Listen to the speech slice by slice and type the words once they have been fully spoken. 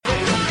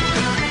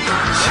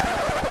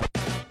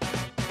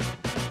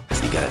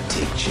gotta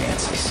take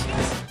chances.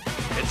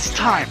 It's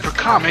time for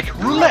Comic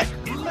Roulette.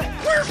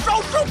 We're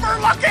so super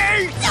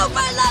lucky!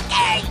 Super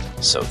lucky!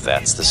 So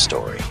that's the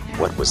story.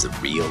 What was the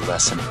real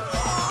lesson?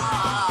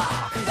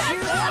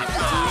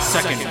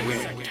 Second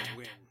win.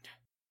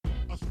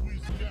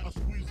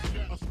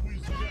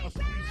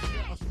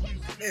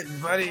 Hey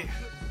everybody,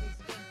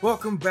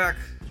 welcome back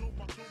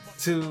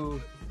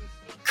to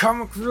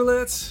Comic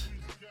Roulette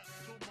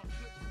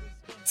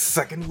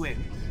Second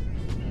Wind.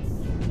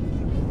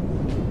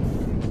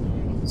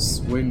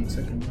 Swing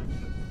second.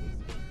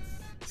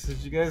 So did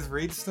you guys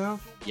read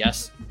stuff?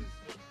 Yes.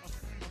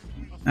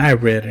 I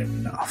read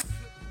enough.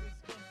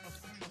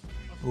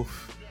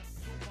 Oof.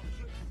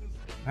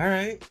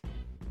 Alright.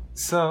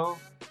 So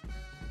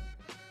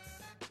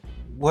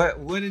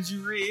what did you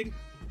read?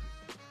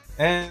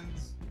 And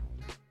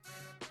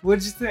what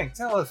did you think?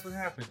 Tell us what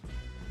happened.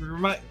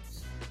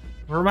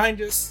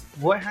 Remind us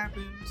what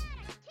happened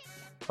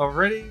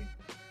already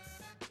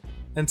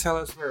and tell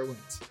us where it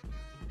went.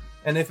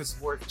 And if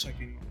it's worth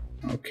checking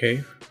out.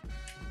 Okay.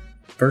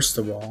 First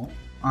of all,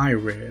 I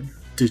read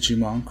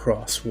Digimon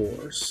Cross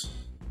Wars.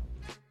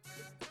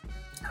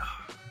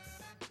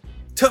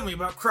 Tell me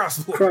about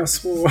Cross Wars.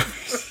 Cross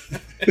Wars.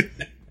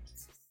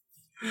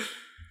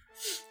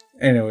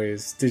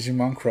 Anyways,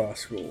 Digimon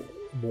Cross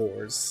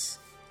Wars.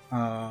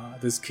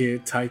 This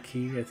kid,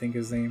 Taiki, I think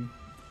his name,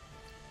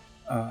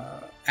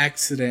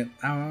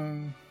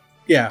 accidentally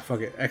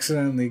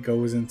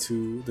goes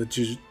into the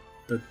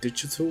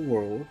digital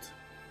world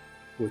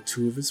with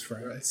two of his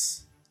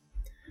friends,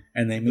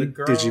 and they meet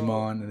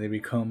Digimon, and they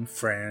become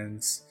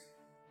friends.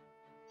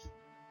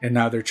 And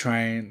now the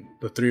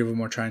three of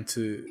them are trying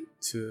to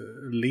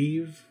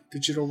leave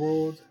digital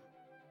world,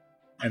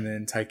 and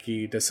then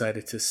Taiki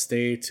decided to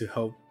stay to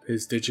help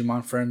his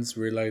Digimon friends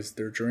realize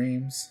their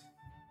dreams.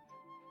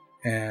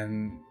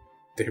 And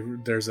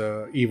there's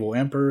a evil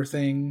emperor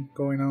thing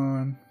going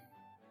on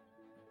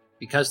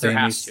because there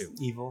has to.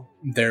 Evil.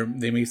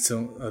 They meet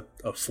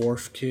a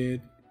fourth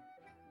kid,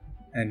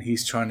 and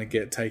he's trying to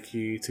get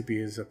Taiki to be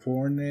his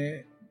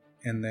subordinate.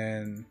 And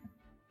then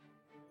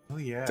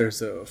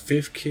there's a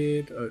fifth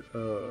kid,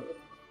 a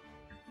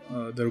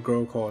little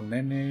girl called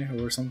Nene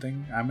or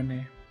something,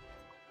 Amine,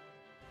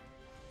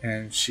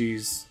 and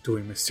she's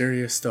doing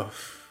mysterious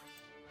stuff.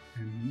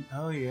 And,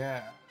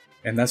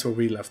 and that's where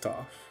we left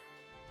off.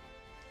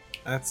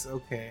 That's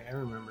okay. I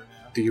remember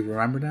now. Do you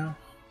remember now?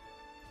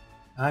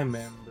 I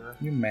remember.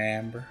 You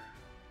remember.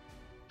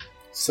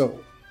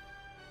 So,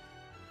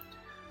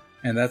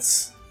 and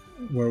that's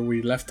where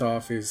we left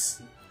off,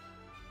 is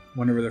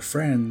one of their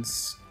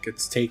friends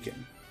gets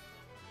taken.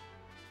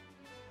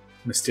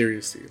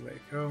 Mysteriously.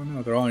 Like, oh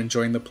no, they're all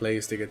enjoying the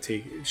place. They get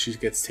taken. She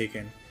gets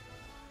taken.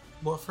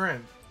 What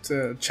friend? It's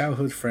a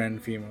childhood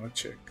friend, female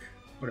chick.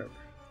 Whatever.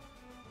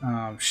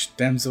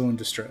 Damsel in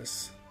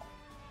distress.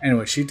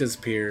 Anyway, she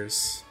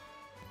disappears.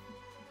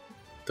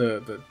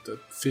 The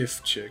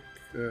fifth chick,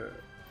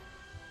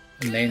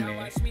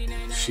 Nene,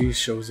 she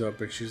shows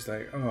up and she's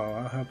like, oh,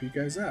 I'll help you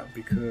guys out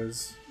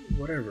because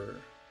whatever.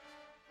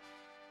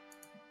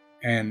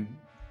 And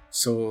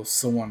so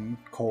someone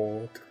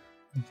called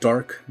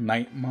Dark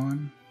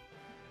Nightmon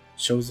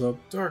shows up.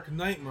 Dark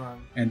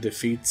Nightmon. And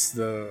defeats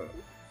the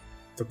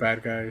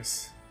bad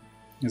guys.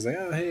 He's like,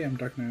 oh hey, I'm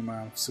Dark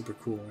Nightmon, I'm super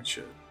cool and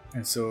shit.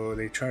 And so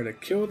they try to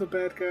kill the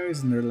bad guys,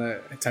 and they're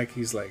like,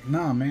 Taiki's like,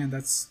 nah, man,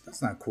 that's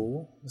not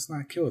cool. Let's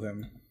not kill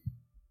them.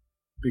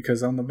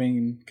 Because I'm the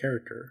main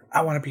character.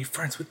 I want to be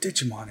friends with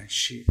Digimon and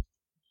shit.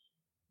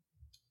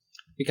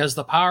 Because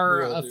the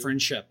power of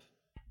friendship.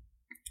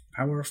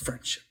 Power of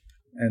friendship.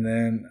 And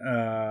then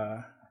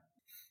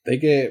they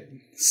get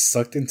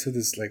sucked into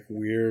this like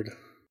weird,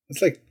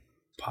 it's like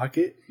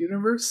pocket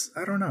universe.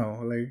 I don't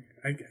know. Like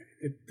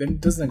it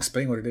doesn't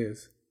explain what it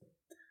is.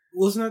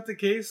 Wasn't that the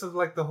case of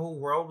like the whole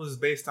world was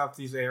based off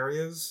these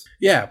areas?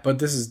 Yeah, but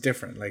this is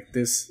different. Like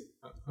this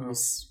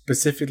was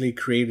specifically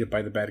created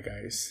by the bad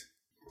guys.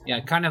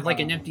 Yeah, kind of like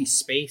an empty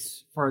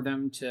space for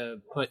them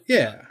to put.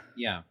 Yeah.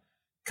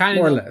 Kind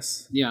more of or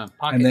less. Yeah.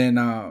 Pocket. And then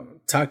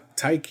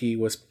Taiki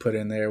was put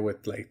in there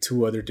with like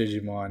two other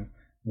Digimon.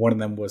 One of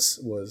them was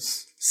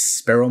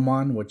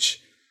Sparrowmon,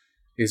 which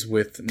is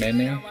with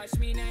Nene.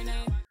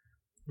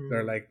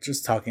 They're like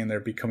just talking. They're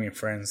becoming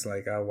friends.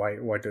 Like,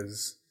 why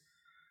does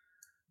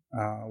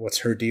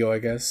what's her deal? I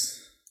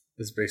guess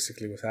is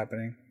basically what's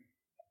happening.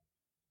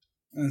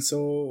 And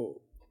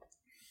so,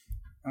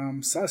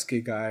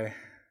 Sasuke guy.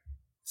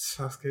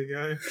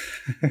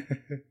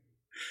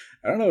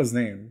 I don't know his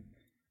name,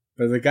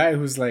 but the guy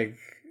who's like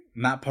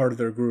not part of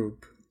their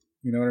group.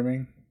 You know what I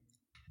mean?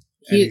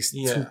 And he's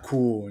too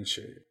cool and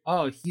shit.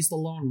 Oh, he's the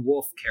lone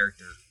wolf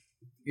character.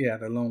 Yeah,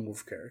 the lone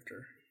wolf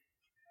character.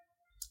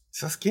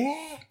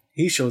 Sasuke?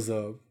 He shows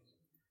up.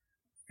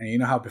 And you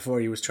know how before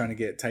he was trying to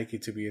get Taiki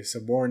to be a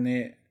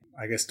subordinate?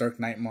 I guess Dark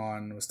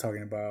Nightmon was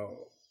talking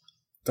about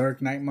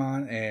Dark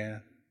Nightmon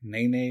and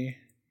Nene.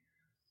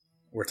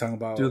 We're talking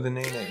about... Do the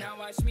Nene.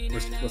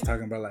 We're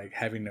talking about like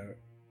having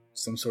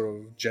some sort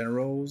of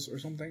generals or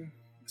something.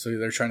 So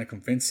they're trying to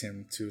convince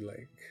him to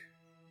like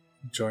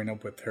join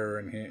up with her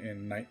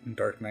in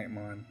Dark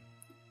Knightmon.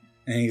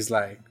 And he's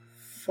like,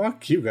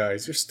 fuck you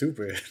guys, you're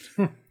stupid.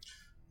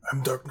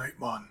 I'm Dark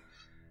Knightmon.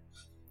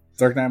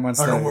 Dark Knightmon's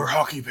I don't wear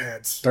hockey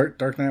pads. Dark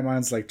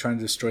Knightmon's like trying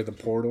to destroy the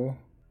portal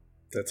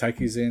that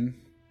Taiki's in.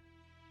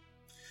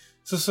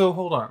 So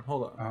hold on.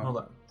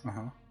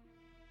 Uh-huh.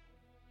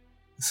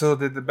 So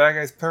did the bad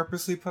guys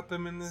purposely put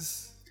them in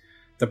this?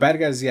 The bad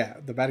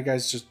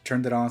guys just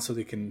turned it on so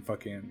they can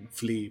fucking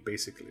flee,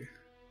 basically.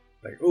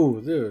 Like, oh,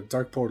 the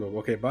dark portal,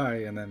 okay, bye,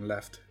 and then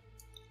left.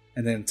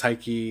 And then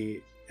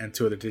Taiki and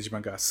 2 of the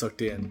Digimon got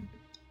sucked in,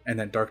 and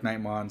then Dark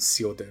Knightmon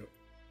sealed it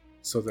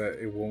so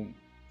that it won't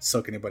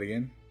suck anybody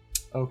in.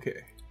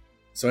 Okay.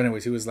 So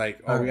anyways, he was like,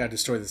 we gotta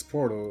destroy this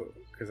portal,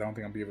 because I don't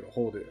think I'll be able to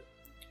hold it.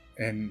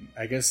 And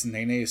I guess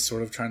Nene is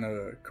sort of trying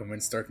to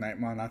convince Dark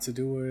Knightmon not to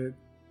do it.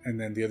 And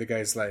then the other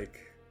guy's like,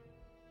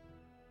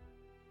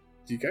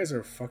 you guys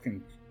are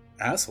fucking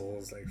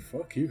assholes. Like,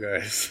 fuck you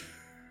guys.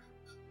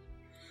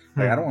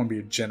 Like, I don't want to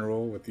be a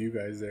general with you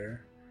guys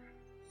there.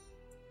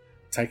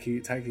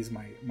 Taiki's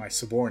my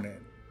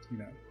subordinate, you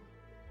know.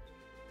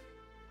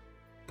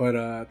 But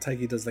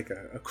Taiki does like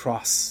a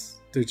cross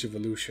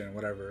Digivolution,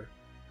 whatever,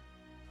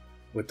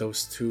 with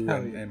those two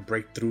and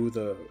break through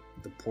the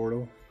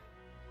portal.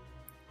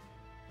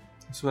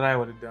 That's what I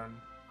would have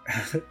done.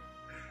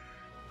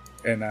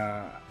 And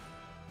I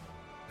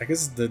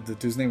guess the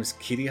dude's name is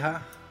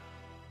Kiriha.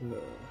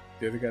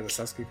 The other guy, the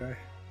Sasuke guy.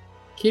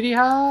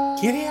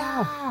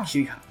 Kiriha.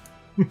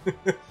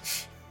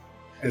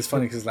 It's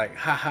funny because like,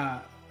 haha,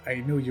 I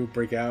knew you'd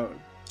break out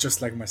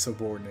just like my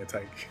subordinate,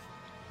 Taiki.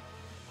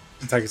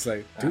 And Taiki's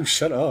like, dude,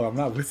 shut up, I'm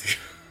not with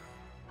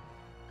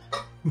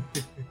you.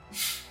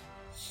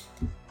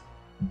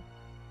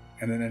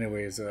 And then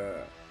anyways,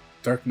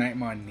 Dark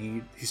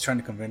Knightmon he's trying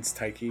to convince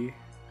Taiki.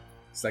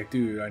 It's like,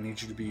 dude, I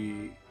need you to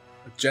be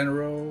a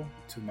general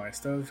to my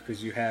stuff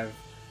because you have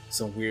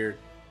some weird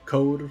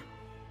code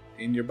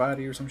in your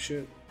body or some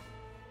shit.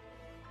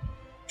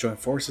 Join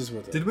forces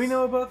with us. Did we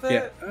know about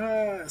that?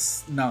 Yeah.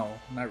 No,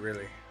 not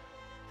really.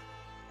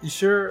 You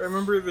sure? I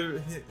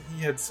remember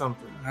he had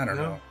something. I don't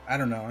know. I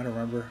don't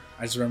remember.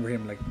 I just remember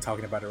him like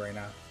talking about it right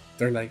now.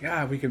 They're like,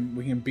 we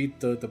can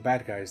beat the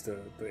bad guys, the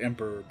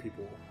Emperor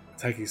people.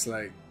 Taiki's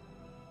like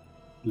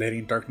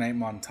letting Dark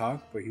Knightmon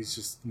talk, but he's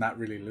just not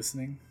really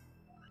listening.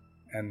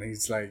 And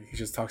he's like, he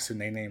just talks to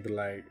Nene and be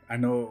like, I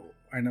know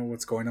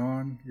what's going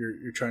on.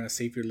 You're trying to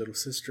save your little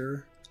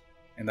sister,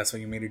 and that's why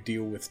you made a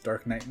deal with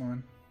Dark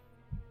Knightmon.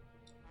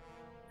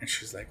 And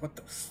she's like, what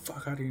the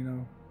fuck? How do you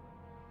know?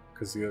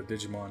 Because the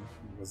Digimon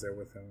was there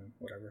with him and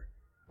whatever.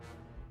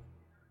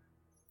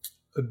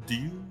 A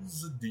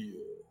deal's a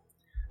deal.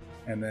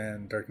 And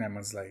then Dark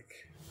Knightmon's like,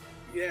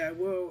 yeah,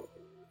 well,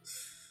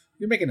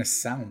 you're making it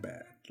sound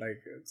bad.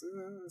 Like,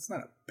 it's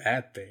not a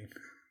bad thing.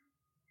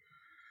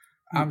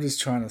 I'm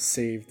just trying to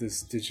save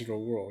this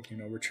digital world,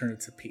 return it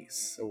to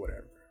peace or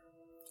whatever.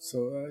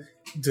 So,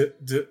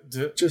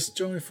 just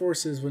join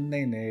forces with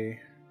Nene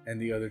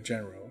and the other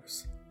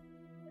generals.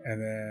 And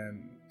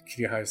then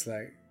Kirihai's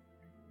like,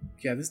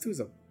 yeah, this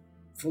dude's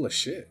full of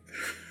shit.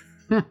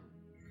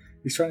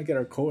 He's trying to get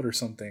our code or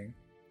something.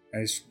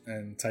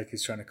 And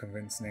Taiki's trying to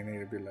convince Nene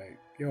to be like,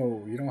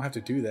 yo, you don't have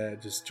to do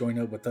that. Just join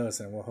up with us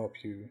and we'll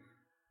help you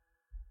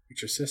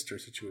with your sister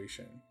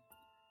situation.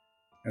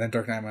 And then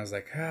Dark Knightman's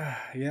like,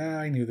 yeah,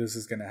 I knew this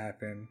was going to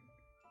happen.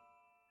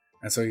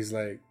 And so he's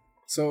like,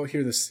 so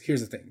here's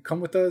the thing. Come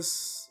with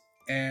us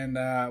and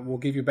we'll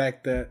give you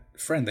back that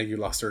friend that you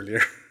lost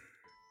earlier.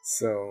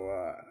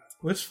 So,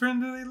 which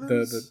friend did they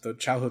lose? The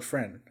childhood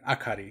friend,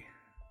 Akari.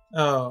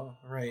 Oh,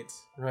 right.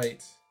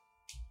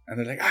 And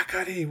they're like,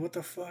 Akari, what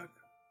the fuck?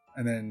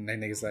 And then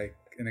Nene's like,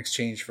 in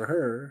exchange for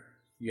her,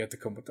 you have to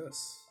come with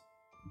us.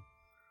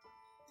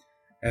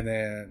 And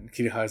then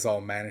Kirihai's all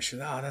mad and shit.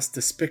 That's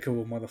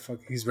despicable,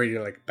 motherfucker. He's ready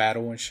to like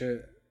battle and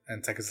shit.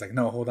 And Taiki's like,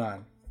 no, hold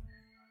on.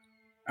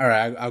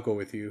 Alright, I'll go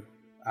with you.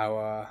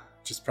 I'll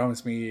just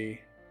promise me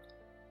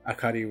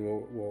Akari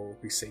will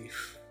be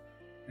safe.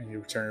 And you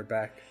return her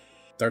back.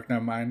 Dark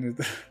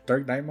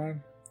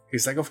Knightmon?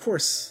 He's like, of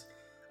course.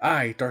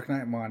 I, Dark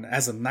Knightmon,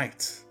 as a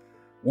knight.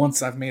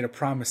 Once I've made a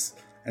promise.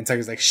 And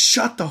Taiki's like,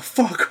 shut the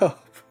fuck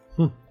up.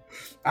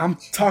 I'm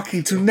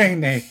talking to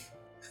Nene.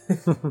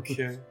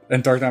 Okay.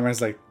 And Dark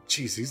Knightman's like,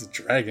 jeez, he's a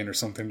dragon or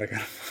something.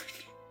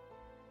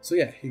 So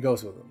yeah, he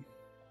goes with him.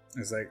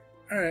 He's like,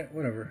 alright,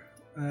 whatever.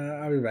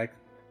 I'll be back.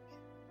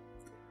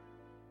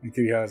 And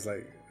Kirihai's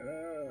like,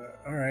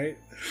 alright.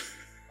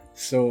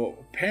 So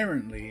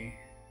apparently,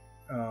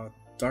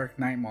 Dark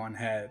Knightmon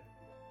had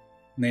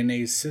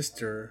Nene's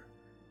sister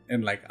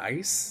in like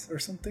ice or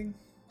something.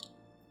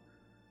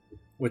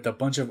 With a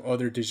bunch of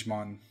other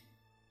Digimon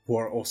who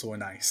are also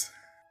in ice.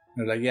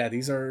 And they're like, yeah,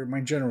 these are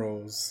my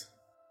generals.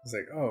 It's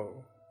like,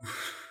 oh.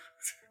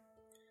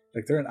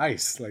 Like, they're in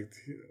ice. Like,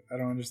 I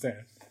don't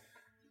understand.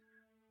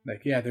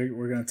 Like, yeah,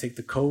 we're going to take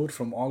the code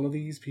from all of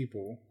these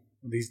people,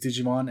 these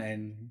Digimon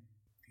and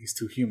these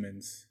two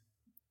humans,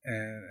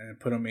 and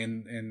put them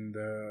in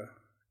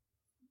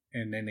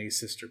Nene's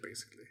sister,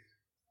 basically.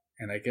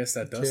 And I guess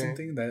that does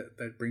something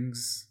that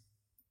brings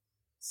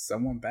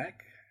someone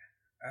back.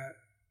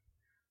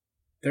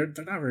 They're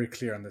not very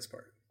clear on this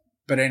part.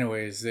 But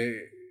anyways,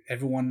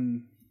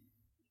 everyone,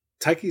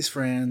 Taiki's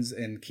friends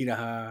and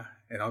Kiraha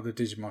and all the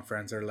Digimon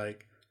friends are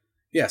like,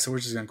 yeah, so we're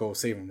just gonna go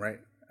save him, right?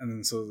 And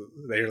then so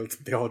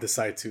they all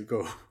decide to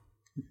go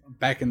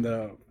back in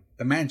the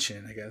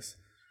mansion, I guess.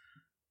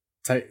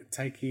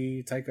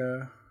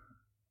 Taika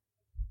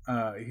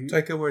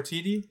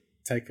Waititi?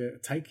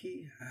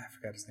 Taiki? I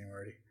forgot his name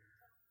already.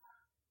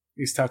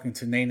 He's talking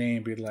to Nene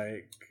and be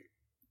like,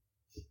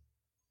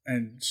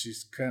 and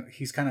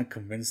he's kind of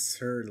convinced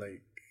her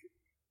like,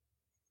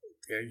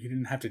 yeah, you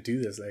didn't have to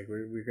do this. Like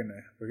we're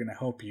gonna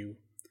help you.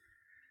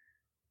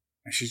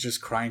 And she's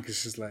just crying because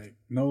she's like,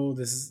 no,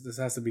 this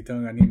has to be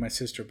done. I need my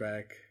sister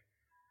back.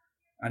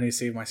 I need to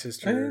save my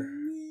sister,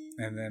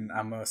 and then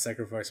I'm gonna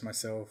sacrifice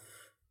myself.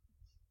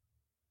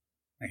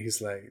 And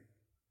he's like,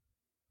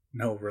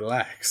 no,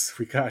 relax.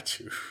 We got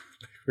you.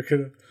 We're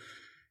gonna.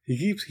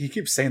 He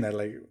keeps saying that,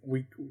 like,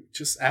 we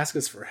just ask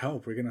us for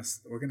help. We're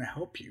gonna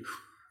help you.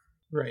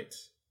 Right.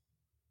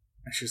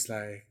 And she's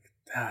like,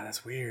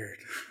 that's weird.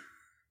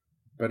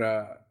 But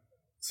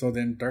so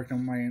then Dark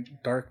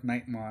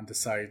Knightmon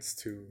decides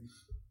to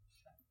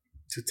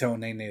tell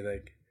Nene,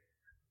 like,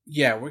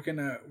 yeah, we're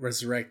gonna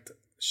resurrect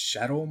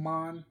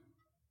Shadowmon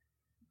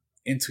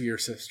into your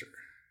sister.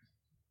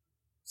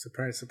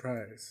 Surprise,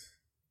 surprise.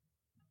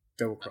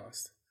 Double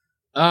crossed.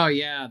 Oh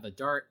yeah,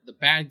 the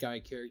bad guy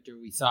character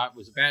we thought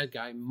was a bad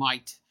guy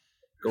might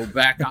go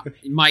back up,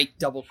 might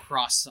double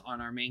cross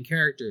on our main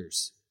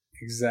characters.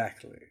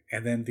 Exactly.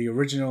 And then the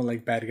original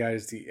like bad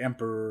guys, the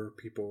Emperor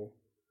people,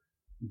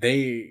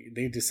 they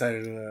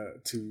decided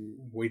to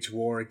wage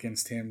war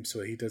against him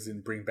so he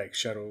doesn't bring back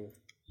Shadowmon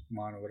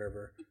or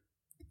whatever.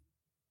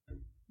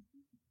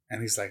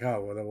 And he's like,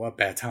 oh, well, what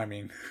bad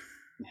timing.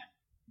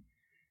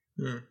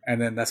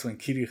 And then that's when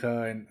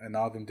Kiriha and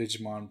all them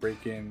Digimon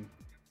break in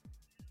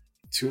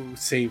to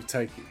save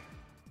Taiki.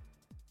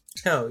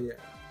 Hell yeah.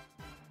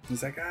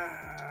 He's like,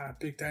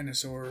 big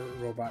dinosaur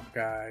robot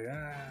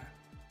guy.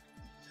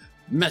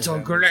 Metal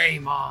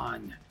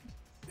Greymon.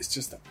 It's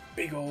just a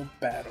big old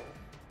battle.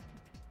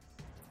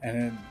 And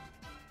then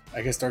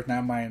I guess Dark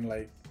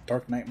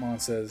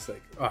Knightmon says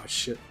like, oh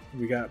shit,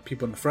 we got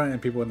people in the front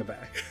and people in the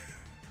back.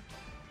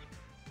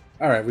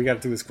 Alright, we gotta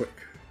do this quick.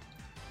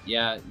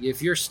 Yeah,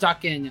 if you're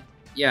stuck in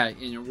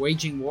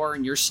waging war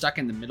and you're stuck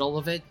in the middle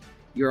of it,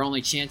 your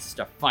only chance is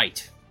to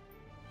fight.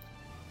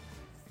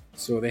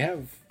 So they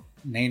have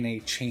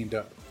Nene chained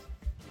up,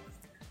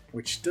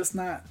 which does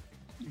not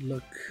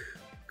look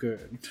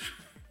good.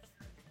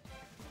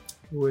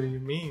 What do you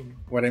mean?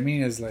 What I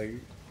mean is like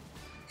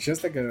she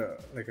has like a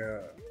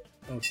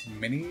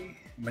mini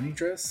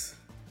dress.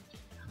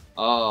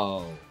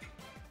 Oh.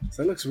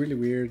 So it looks really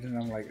weird, and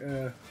I'm like,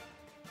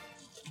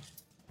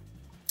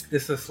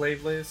 It's a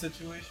slave labor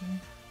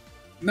situation?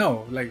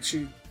 No, like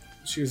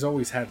she's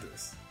always had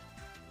this.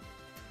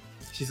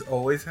 She's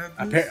always had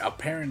this?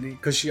 Apparently,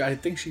 because I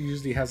think she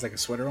usually has like a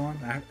sweater on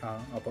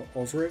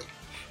over it.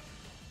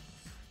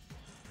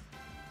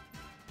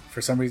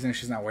 For some reason,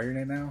 she's not wearing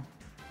it now.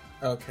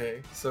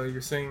 Okay, so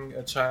you're saying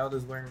a child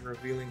is wearing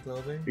revealing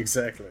clothing?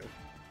 Exactly.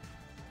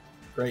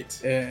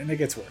 Great. And it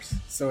gets worse.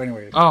 So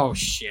anyway. Oh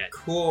shit.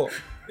 Cool.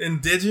 In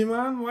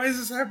Digimon? Why is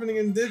this happening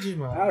in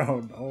Digimon? I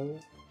don't know.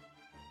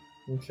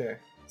 Okay.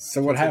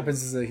 So what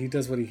happens is that he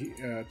does what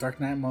Dark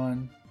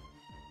Knightmon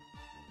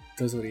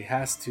does what he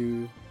has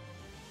to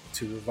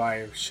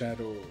revive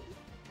Shadowmon.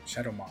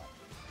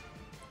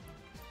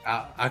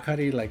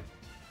 Akari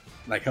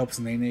like helps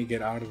Nene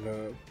get out of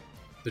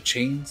the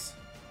chains,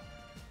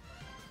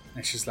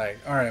 and she's like,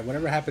 all right,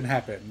 whatever happened.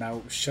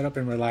 Now shut up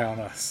and rely on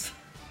us.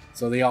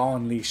 So they all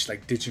unleash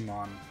like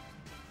Digimon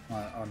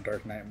on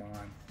Dark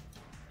Knightmon,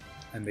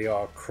 and they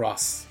all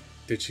cross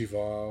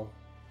Digivolve.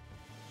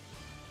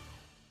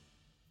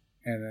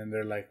 And then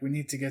they're like, we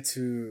need to get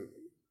to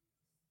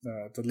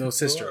the little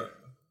sister.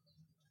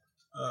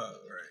 Oh,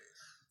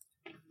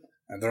 right.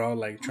 And they're all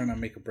like trying to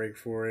make a break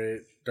for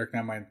it. Dark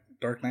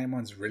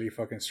Knightmon's really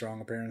fucking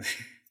strong, apparently.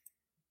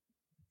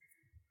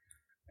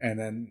 And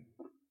then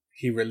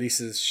he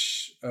releases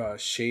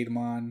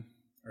Shademon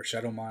or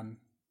Shadowmon.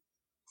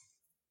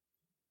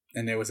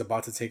 And it was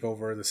about to take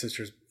over the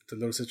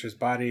little sister's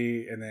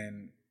body. And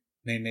then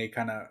Nene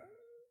kind of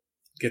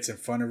gets in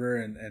front of her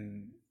and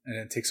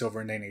then takes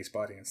over Nene's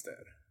body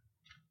instead.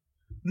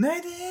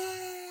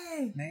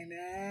 Nene!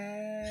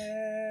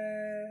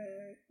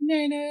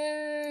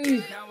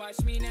 Now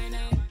watch me,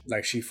 Nene.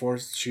 Like she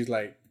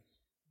like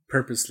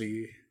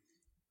purposely.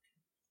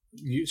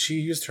 She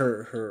used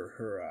her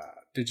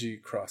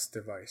Digicross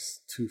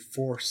device to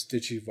force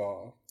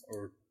Digivolve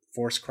or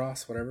Force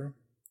Cross, whatever,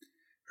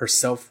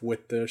 herself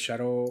with the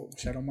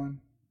Shadowmon.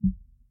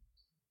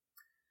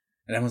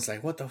 And everyone's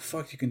like, "What the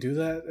fuck? You can do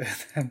that?" And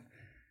then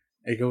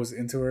it goes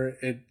into her.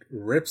 It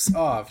rips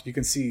off. You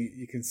can see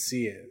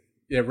it.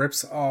 It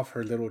rips off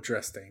her little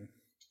dress thing.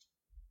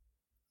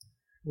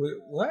 Wait,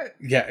 what?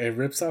 Yeah, it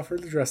rips off her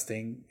dress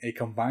thing. It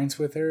combines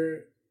with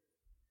her.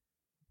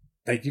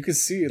 Like you can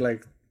see,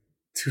 like,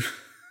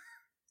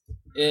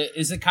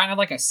 Is it kind of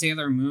like a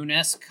Sailor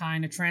Moon-esque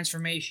kind of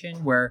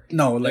transformation where?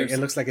 No, like it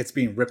looks like it's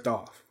being ripped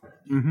off.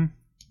 Mm-hmm.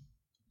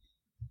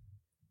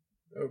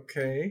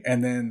 Okay.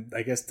 And then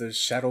I guess the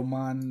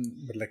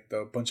Shadowmon with like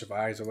the bunch of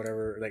eyes or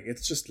whatever, like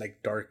it's just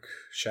like dark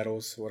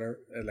shadows, whatever,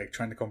 like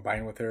trying to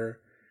combine with her,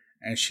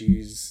 and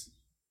she's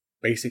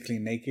basically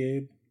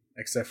naked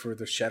except for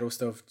the shadow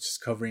stuff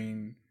just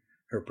covering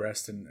her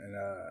breast and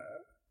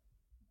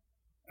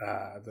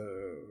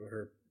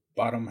her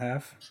bottom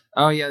half.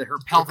 Oh yeah, her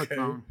pelvic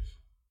bone.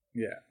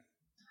 Yeah.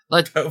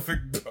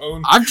 Pelvic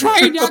bone. I'm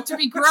trying not to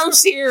be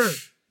gross here.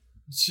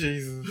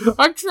 Jesus.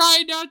 I'm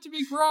trying not to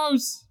be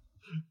gross.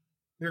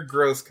 You're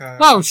gross, Kyle.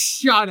 Oh,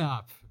 shut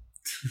up.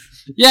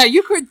 Yeah,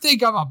 you could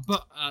think of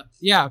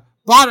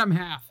bottom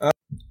half. But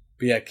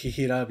yeah,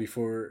 Kihira,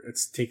 before it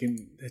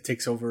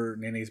takes over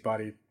Nene's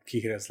body,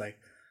 Kihira's like,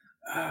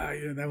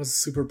 yeah, that was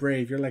super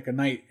brave. You're like a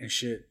knight and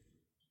shit.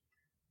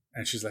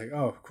 And she's like,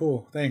 oh,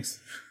 cool, thanks.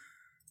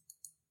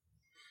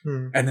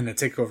 And then it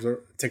takes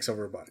over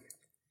her body.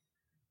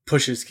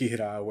 Pushes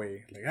Kihira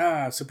away.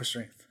 Like, super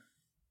strength.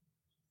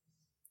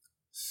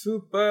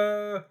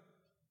 Super.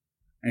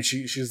 And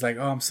she's like,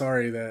 oh, I'm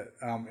sorry that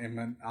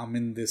I'm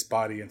in this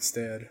body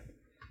instead.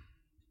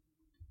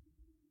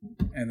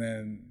 And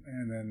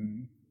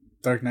then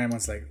Dark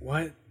Knightmon's like,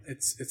 what?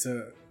 It's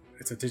a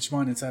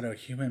Digimon inside a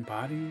human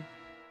body?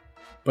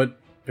 But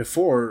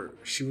before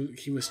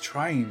he was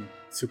trying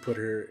to put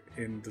her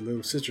in the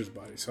little sister's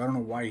body, so I don't know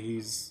why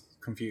he's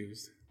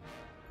confused.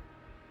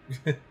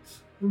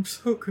 I'm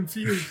so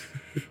confused.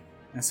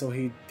 And so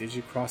he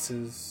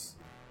digicrosses,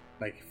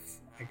 like,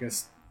 I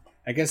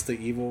guess the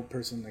evil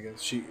person, I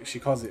guess she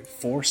calls it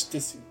forced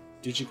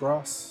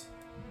digicross.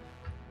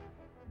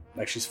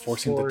 Like she's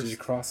forcing the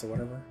digicross or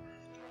whatever.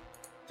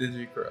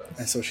 Digicross.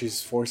 And so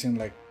she's forcing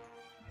like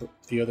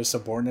the other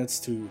subordinates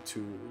to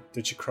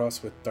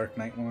digicross with Dark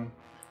Knightmon.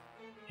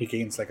 He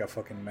gains like a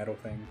fucking metal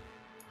thing.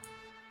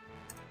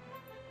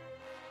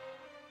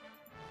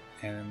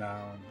 And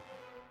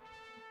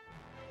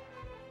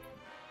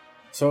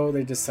so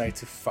they decide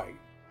to fight.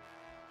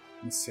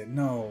 And said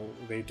no,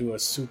 they do a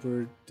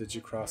super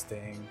digicross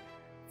thing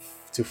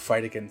to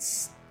fight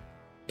against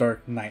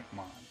Dark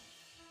Knightmon.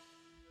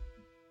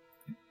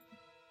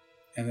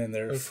 And then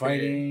they're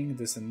fighting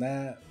this and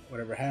that,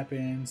 whatever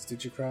happens,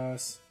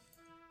 digicross.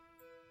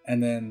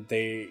 And then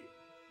they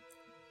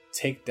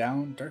take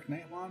down Dark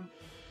Knightmon,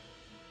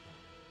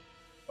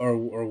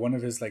 or one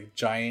of his like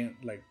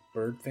giant like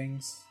bird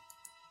things.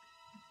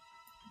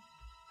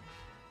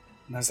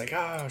 And I was like,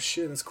 oh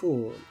shit, that's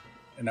cool.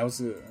 And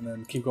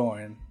then keep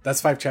going.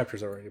 That's 5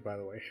 chapters already, by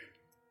the way.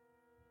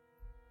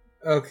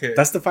 Okay.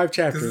 That's the 5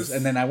 chapters.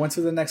 And then I went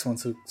to the next one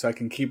so I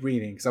can keep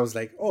reading. Because I was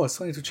like, oh, it's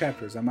 22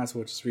 chapters. I might as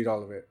well just read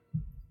all of it.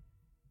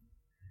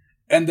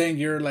 And then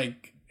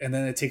and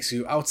then it takes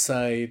you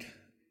outside.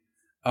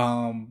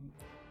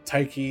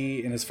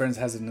 Taiki and his friends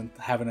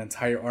have an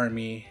entire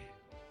army.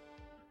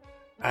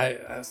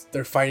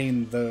 They're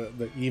fighting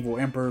the evil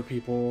emperor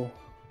people.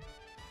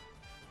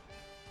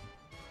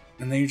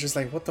 And then you're just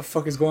like, what the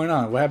fuck is going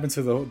on? What happened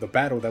to the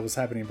battle that was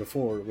happening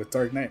before with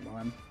Dark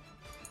Knightmon?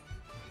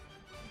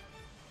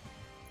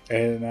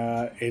 And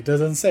it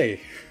doesn't say.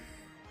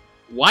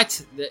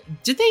 What?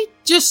 Did they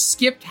just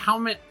skip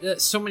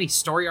so many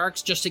story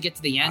arcs just to get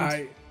to the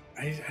end?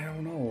 I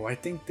don't know. I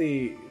think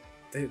they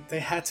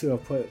had to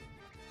have put.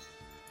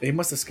 They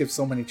must have skipped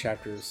so many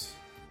chapters.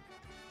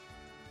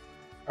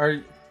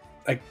 Are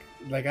like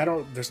I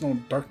don't. There's no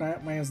Dark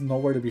Knightmon's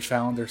nowhere to be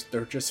found.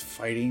 They're just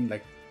fighting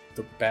like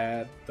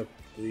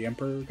the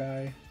Emperor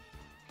guy.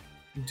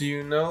 Do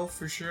you know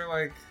for sure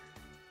like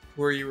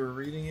where you were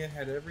reading it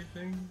had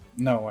everything?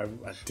 No,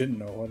 I didn't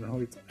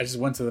know. I just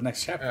went to the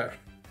next chapter.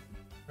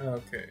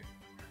 Okay.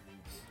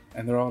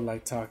 And they're all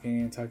like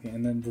talking,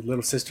 and then the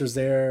little sister's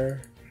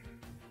there,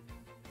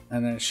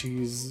 and then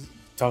she's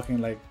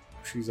talking like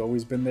she's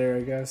always been there,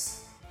 I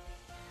guess.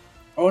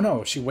 Oh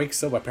no, she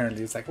wakes up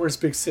apparently. It's like, where's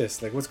Big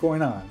Sis? Like, what's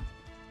going on?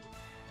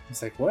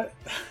 It's like, what?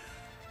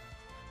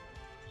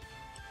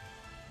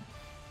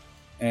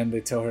 And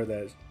they tell her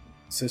that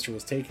sister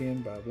was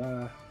taken, blah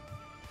blah.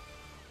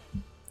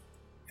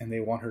 And they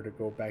want her to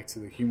go back to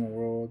the human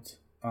world.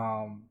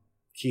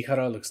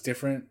 Kihara looks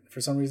different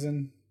for some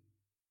reason.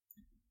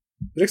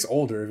 It looks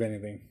older, if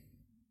anything.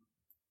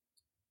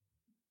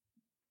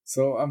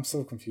 So I'm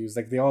so confused.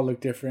 Like, they all look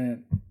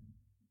different.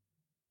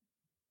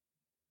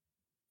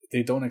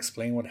 They don't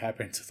explain what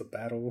happened to the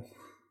battle.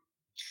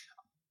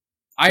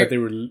 They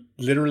were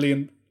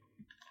literally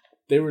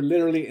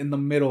in the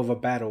middle of a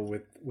battle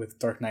with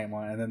Dark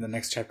Knightmon, and then the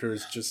next chapter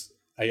is just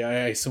I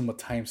assume a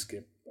time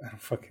skip. I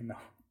don't fucking know.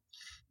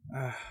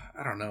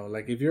 I don't know.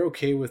 Like, if you're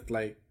okay with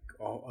like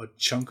a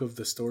chunk of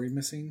the story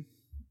missing,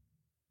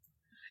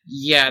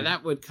 yeah,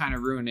 that would kind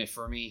of ruin it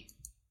for me.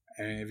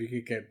 And if you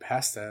could get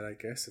past that, I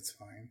guess it's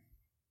fine.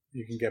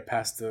 You can get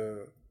past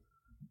the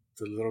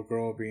little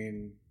girl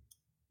being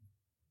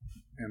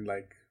in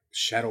like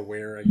shadow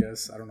wear, I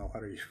guess. I don't know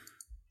how to.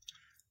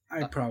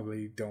 I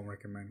probably don't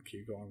recommend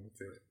keep going with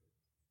it.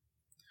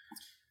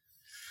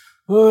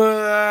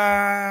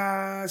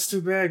 It's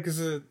too bad because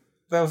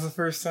that was the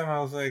first time I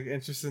was like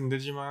interested in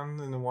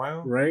Digimon in a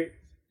while. Right?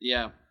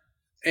 Yeah.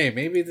 Hey,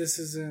 maybe this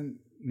isn't.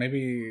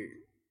 Maybe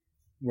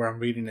where I'm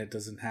reading it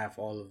doesn't have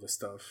all of the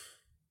stuff.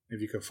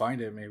 If you can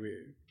find it, maybe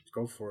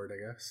go for it, I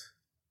guess.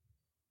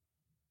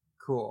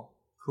 Cool.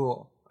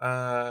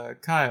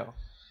 Kyle.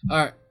 All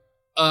right.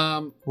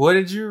 What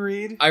did you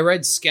read? I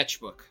read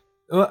Sketchbook.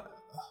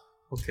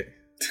 Okay.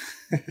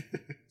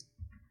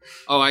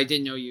 Oh, I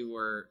didn't know you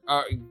were.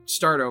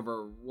 Start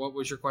over. What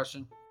was your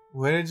question?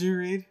 What did you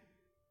read?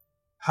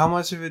 How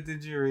much of it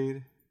did you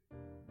read?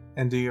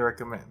 And do you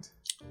recommend?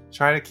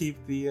 Try to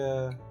keep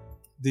the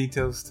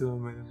details to a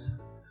minimum.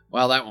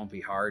 Well, that won't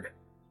be hard.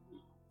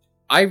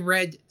 I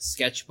read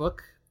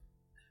Sketchbook.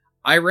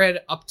 I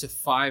read up to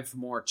 5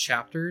 more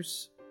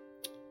chapters.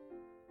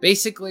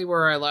 Basically,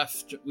 where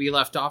we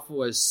left off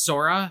was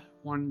Sora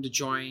wanted to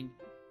join.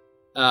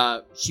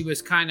 She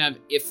was kind of,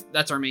 if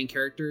that's our main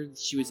character,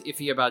 she was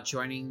iffy about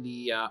joining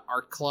the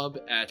art club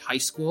at high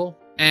school.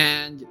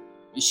 And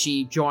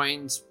she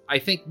joins, I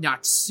think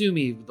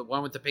Natsumi, the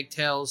one with the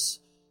pigtails,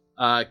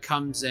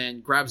 comes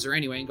and grabs her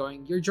anyway and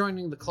going, "You're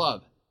joining the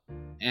club."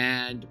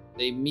 And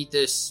they meet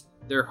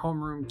their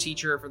homeroom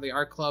teacher for the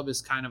art club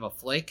is kind of a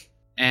flake.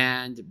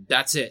 And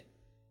that's it.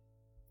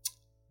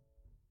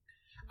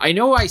 I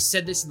know I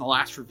said this in the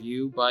last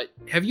review, but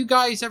have you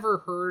guys ever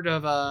heard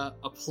of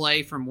a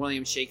play from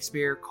William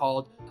Shakespeare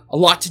called A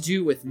Lot to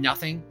Do with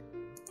Nothing?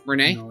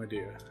 Renee? No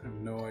idea. I have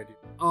no idea.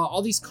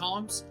 All these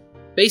columns,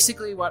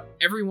 basically what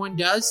everyone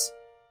does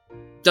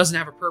doesn't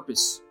have a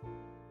purpose,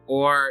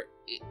 or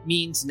it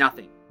means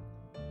nothing.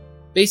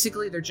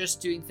 Basically, they're just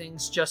doing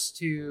things just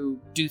to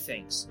do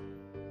things.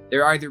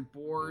 They're either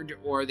bored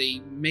or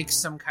they make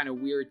some kind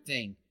of weird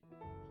thing.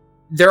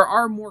 There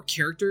are more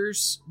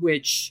characters,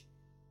 which...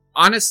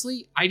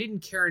 honestly, I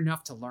didn't care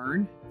enough to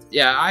learn.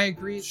 Yeah, I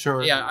agree.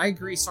 Sure. Yeah, I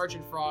agree.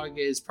 Sergeant Frog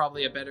is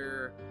probably a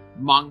better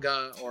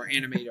manga or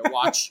anime to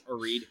watch or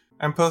read.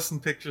 I'm posting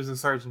pictures of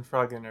Sergeant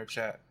Frog in our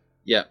chat.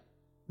 Yeah.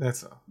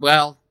 That's all.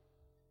 Well,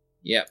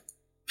 yeah.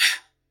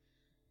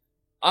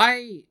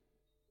 I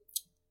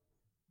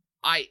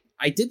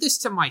did this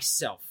to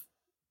myself.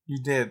 You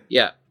did.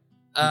 Yeah.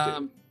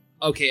 You did.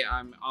 Okay.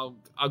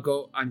 I'll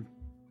go.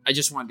 I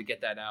just wanted to get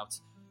that out,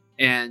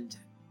 and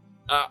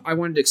I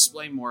wanted to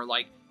explain more.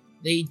 Like,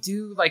 they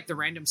do like the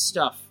random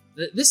stuff.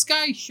 This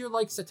guy sure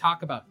likes to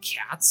talk about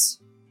cats.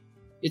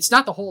 It's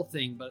not the whole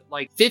thing, but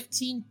like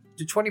 15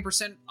 to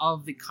 20%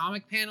 of the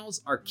comic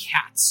panels are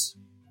cats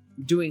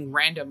doing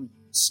random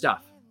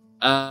stuff.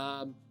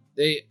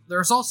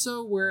 There's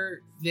also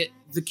where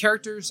the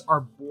characters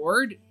are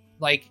bored.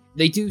 Like,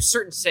 they do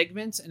certain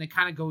segments and it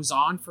kind of goes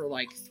on for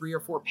like 3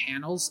 or 4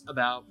 panels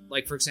about,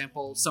 like, for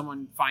example,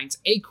 someone finds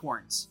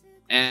acorns.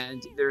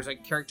 And there's a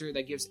character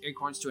that gives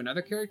acorns to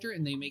another character,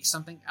 and they make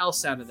something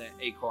else out of that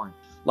acorn.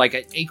 Like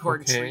an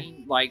acorn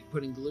tree, like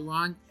putting glue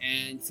on,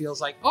 and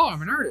feels like, oh,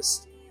 I'm an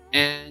artist.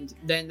 And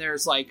then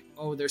there's like,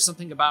 oh, there's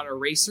something about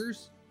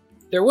erasers.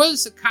 There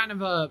was a kind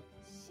of a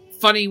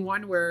funny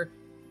one where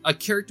a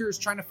character is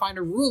trying to find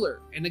a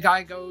ruler, and the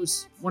guy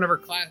goes, one of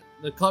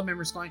the club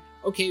members going,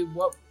 okay,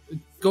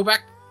 go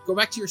back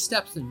to your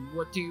steps, and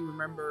what do you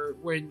remember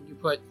when you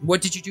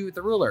what did you do with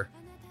the ruler?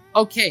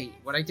 Okay,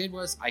 what I did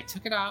was I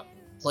took it out,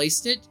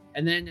 placed it,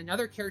 and then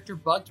another character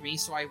bugged me,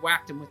 so I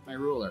whacked him with my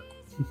ruler.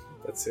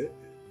 That's it?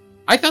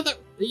 I thought that,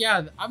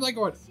 yeah, I'm like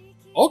going,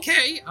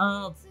 okay,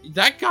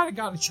 that kind of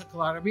got a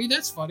chuckle out of me.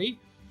 That's funny.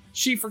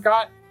 She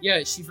forgot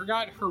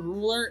her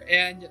ruler,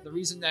 and the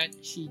reason that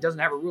she doesn't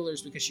have a ruler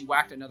is because she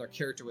whacked another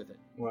character with it.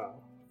 Wow.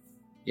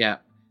 Yeah.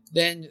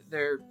 Then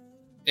their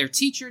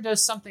teacher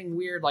does something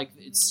weird, like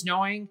it's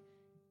snowing,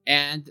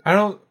 and...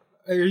 Are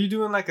you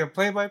doing like a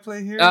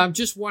play-by-play here?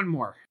 Just one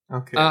more.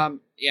 Okay.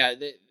 Yeah,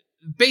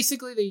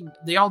 basically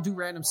they all do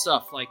random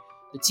stuff. Like,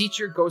 the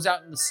teacher goes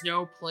out in the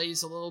snow,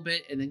 plays a little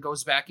bit, and then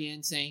goes back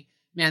in saying,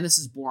 man, this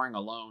is boring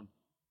alone.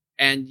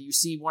 And you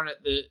see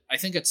I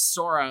think it's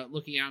Sora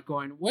looking out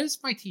going, what is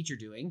my teacher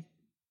doing?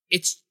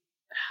 It's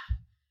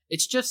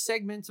just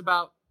segments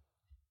about,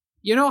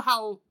 you know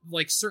how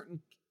like certain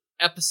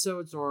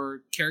episodes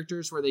or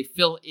characters where they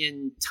fill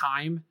in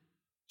time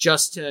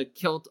just to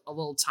kill a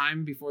little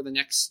time before the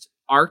next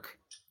arc?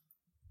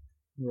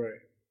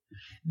 Right.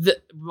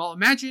 Well,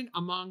 imagine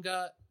a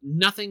manga,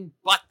 nothing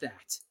but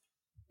that.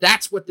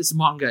 That's what this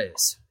manga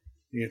is.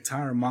 The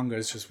entire manga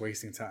is just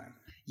wasting time.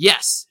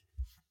 Yes.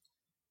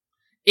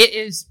 It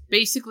is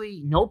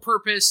basically no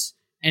purpose,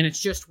 and it's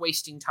just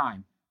wasting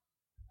time.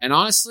 And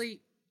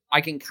honestly,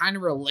 I can kind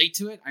of relate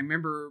to it. I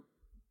remember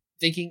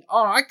thinking,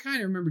 oh, I kind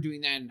of remember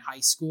doing that in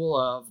high school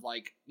of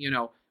like, you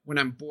know, when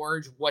I'm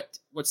bored,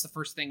 what's the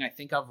first thing I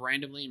think of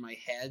randomly in my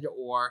head?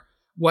 Or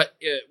what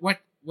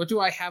do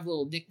I have,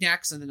 little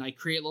knickknacks, and then I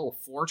create a little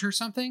fort or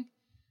something?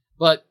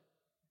 But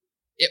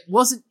it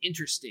wasn't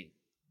interesting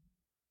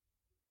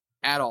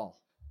at all.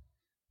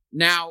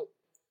 Now,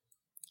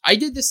 I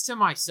did this to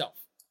myself.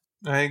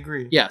 I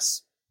agree.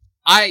 Yes.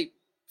 I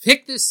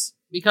picked this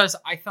because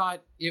I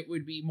thought it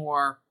would be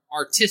more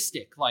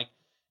artistic. Like,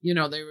 you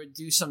know, they would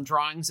do some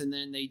drawings and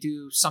then they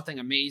do something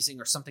amazing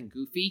or something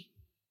goofy.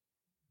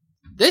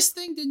 This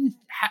thing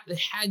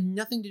had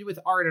nothing to do with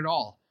art at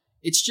all.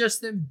 It's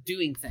just them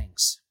doing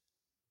things.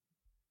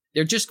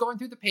 They're just going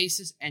through the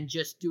paces and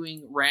just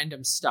doing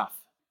random stuff.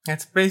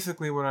 That's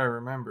basically what I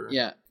remember.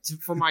 Yeah.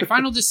 For my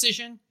final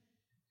decision,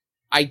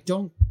 I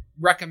don't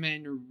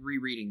recommend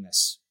rereading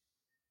this.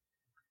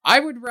 I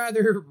would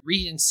rather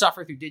read and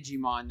suffer through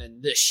Digimon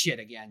than this shit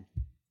again.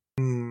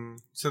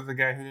 So the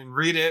guy who didn't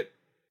read it,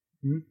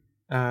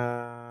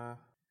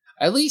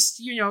 at least,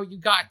 you know, you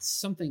got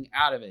something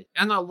out of it.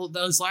 And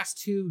those last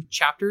 2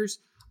 chapters,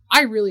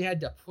 I really had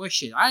to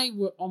push it. I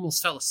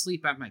almost fell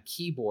asleep at my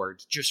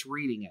keyboard just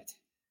reading it.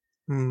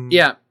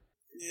 Yeah.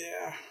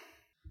 Yeah.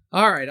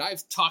 All right,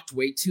 I've talked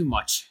way too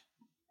much.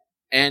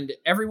 And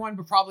everyone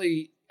would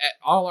probably,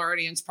 all our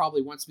audience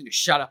probably wants me to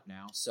shut up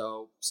now.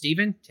 So,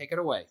 Steven, take it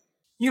away.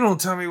 You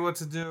don't tell me what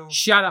to do.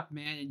 Shut up,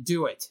 man, and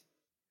do it.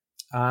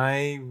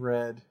 I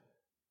read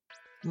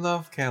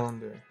Love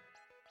Calendar.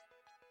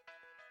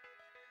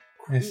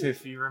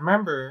 If you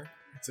remember,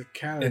 It's a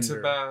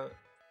calendar.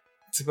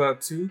 It's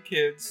about 2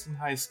 kids in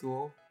high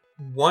school.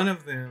 One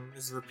of them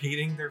is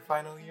repeating their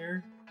final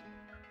year.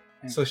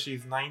 So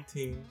she's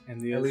 19, and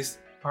the at other, least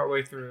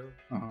partway through.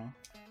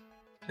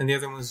 And the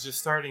other one's just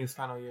starting his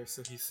final year,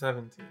 so he's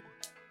 17.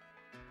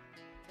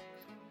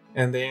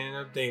 And they end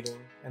up dating,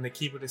 and they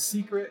keep it a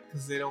secret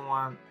because they don't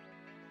want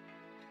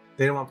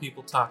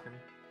people talking.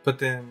 But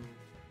then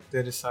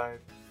they decide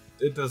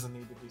it doesn't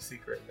need to be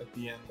secret at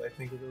the end, I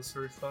think, of those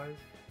first 5.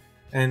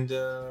 And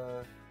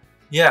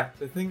yeah,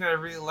 the thing that I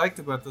really liked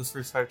about those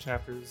first 5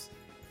 chapters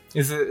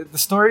is that the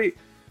story.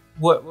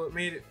 What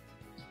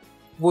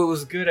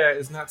was good at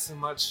is not so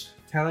much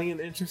telling an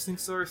interesting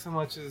story, so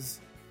much as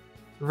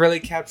really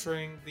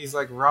capturing these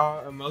like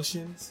raw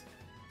emotions.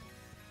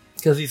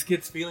 Because these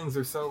kids' feelings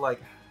are so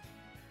like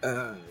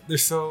they're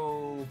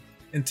so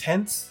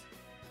intense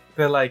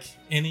that like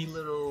any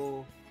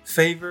little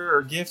favor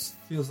or gift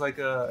feels like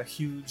a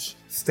huge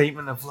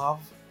statement of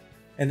love,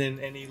 and then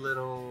any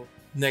little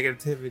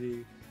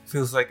negativity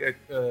feels like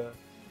a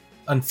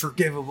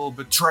unforgivable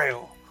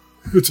betrayal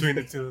between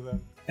the 2 of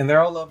them. And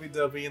they're all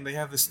lovey-dovey, and they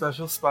have this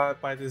special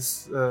spot by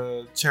this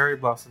cherry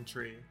blossom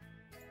tree.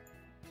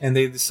 And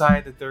they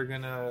decide that they're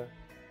gonna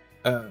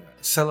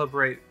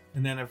celebrate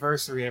an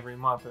anniversary every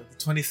month, or the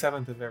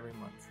 27th of every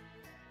month.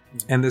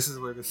 And this is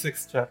where the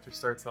 6th chapter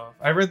starts off.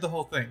 I read the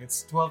whole thing.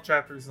 It's 12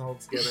 chapters all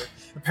together.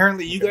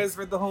 Apparently you guys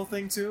read the whole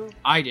thing too?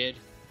 I did.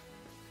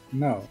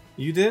 No.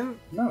 You didn't?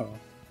 No.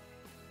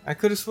 I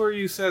could have swore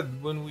you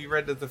said when we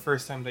read it the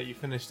first time that you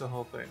finished the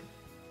whole thing.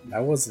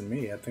 That wasn't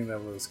me. I think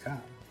that was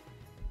Kyle.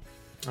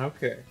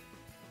 Okay.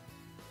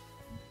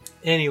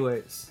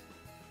 Anyways.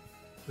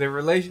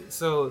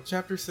 So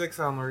chapter 6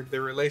 onward,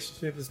 their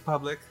relationship is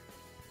public.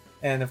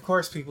 And of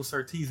course people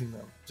start teasing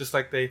them. Just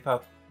like they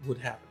thought would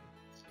happen.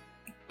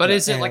 But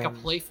is it like a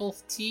playful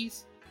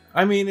tease?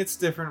 I mean, it's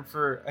different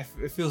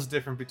it feels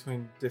different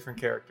between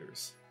different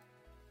characters.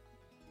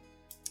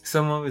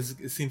 Some of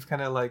it seems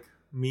kind of like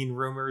mean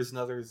rumors, and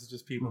others is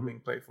just people being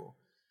playful.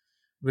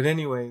 But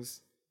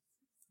anyways,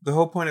 the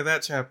whole point of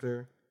that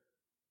chapter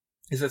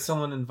is that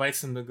someone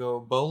invites them to go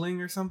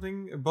bowling or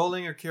something.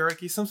 Bowling or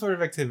karaoke, some sort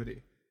of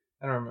activity.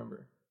 I don't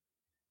remember.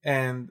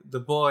 And the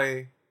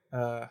boy,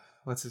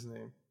 what's his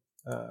name?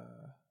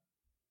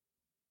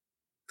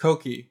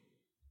 Koki.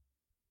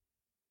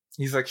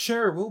 He's like,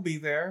 sure, we'll be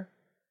there.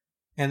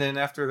 And then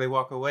after they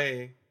walk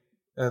away,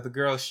 the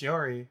girl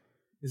Shiori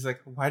is like,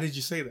 why did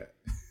you say that?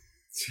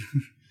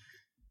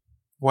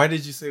 Why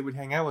did you say we'd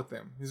hang out with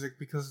them? He's like,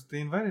 because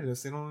they invited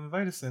us. They don't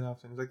invite us that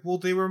often. He's like, well,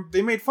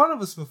 they made fun of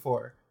us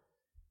before.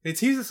 They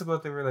teased us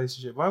about their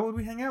relationship. Why would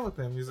we hang out with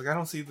them? He's like, I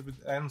don't see the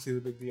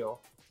big deal.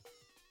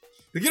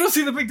 Like, you don't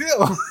see the big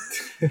deal.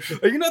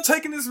 Are you not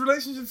taking this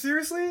relationship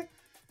seriously?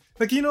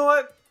 Like, you know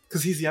what?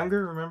 Because he's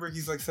younger. Remember,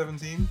 he's like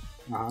 17.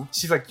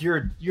 She's like,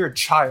 you're a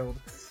child.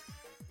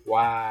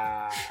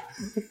 Wow.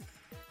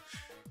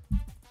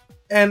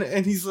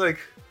 and he's like,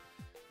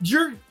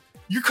 you're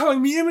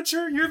calling me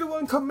immature? You're the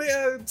one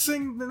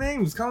saying the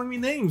names, calling me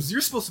names.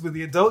 You're supposed to be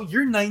the adult.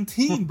 You're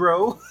 19,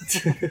 bro.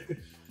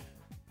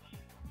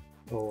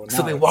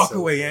 So they walk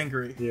away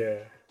angry. Yeah.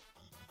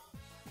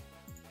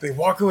 They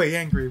walk away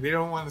angry. They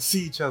don't want to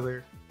see each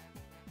other.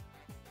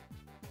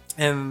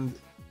 And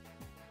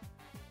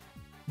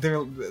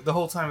the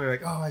whole time they're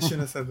like, oh, I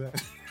shouldn't have said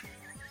that.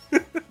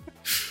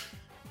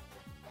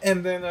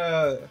 And then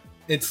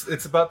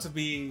it's about to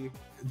be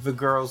the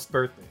girl's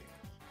birthday,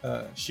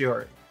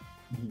 Shiori.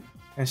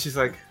 And she's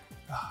like,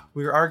 oh,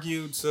 we were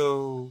argued,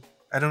 so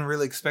I don't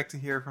really expect to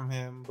hear from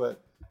him,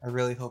 but I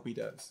really hope he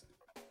does.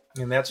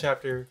 In that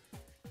chapter,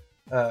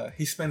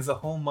 he spends the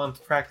whole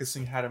month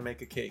practicing how to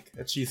make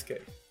a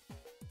cheesecake.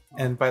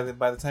 And by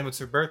the time it's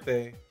her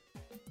birthday,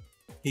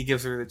 he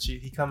gives her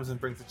he comes and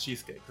brings the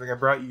cheesecake. Like, I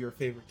brought you your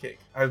favorite cake.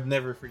 I would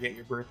never forget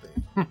your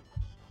birthday.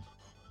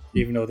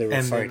 Even though they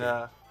were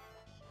fighting.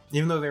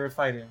 Even though they were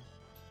fighting.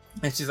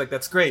 And she's like,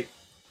 that's great.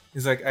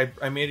 He's like,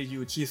 I made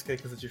you a cheesecake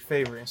because it's your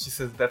favorite. And she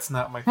says, that's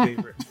not my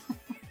favorite.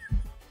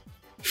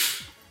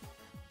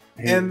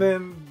 And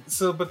then,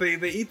 but they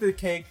eat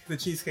the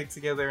cheesecake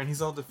together, and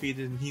he's all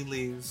defeated, and he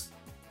leaves.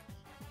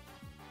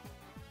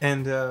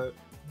 And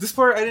this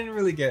part I didn't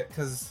really get,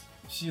 because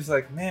she's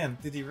like, man,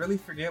 did he really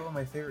forget what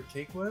my favorite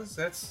cake was?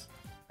 That's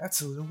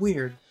a little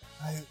weird.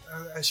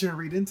 I shouldn't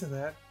read into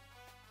that.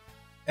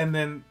 And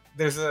then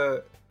there's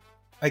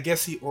I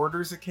guess he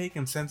orders a cake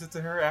and sends it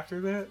to her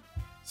after that.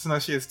 So now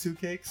she has 2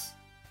 cakes.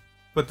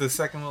 But the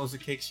second one was a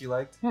cake she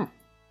liked.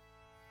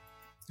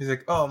 He's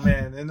like, oh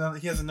man. And then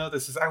he has a note that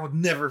says, I would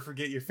never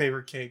forget your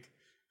favorite cake.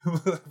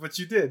 But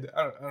you did.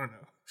 I don't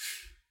know.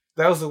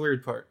 That was the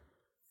weird part.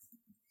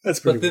 That's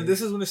pretty But then weird.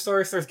 this is when the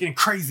story starts getting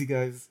crazy,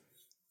 guys.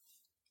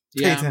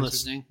 Pay Yeah, attention. I'm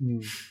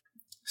listening.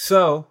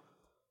 So,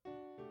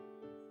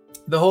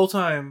 the whole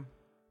time,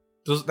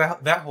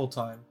 that whole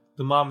time,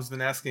 the mom's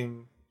been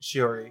asking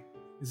Shiori.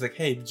 He's like,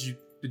 hey, did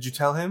you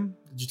tell him?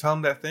 Did you tell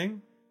him that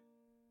thing?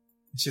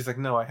 And she's like,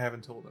 no, I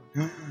haven't told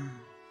him.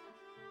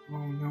 Oh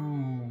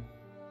no.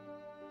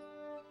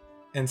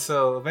 And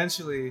so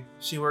eventually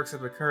she works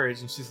up the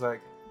courage and she's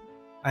like,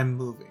 I'm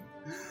moving.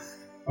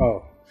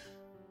 Oh.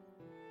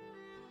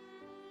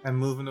 I'm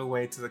moving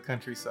away to the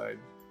countryside.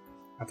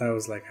 I thought it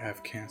was like I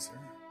have cancer.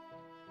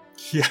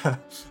 Yeah,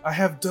 I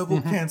have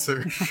double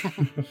cancer.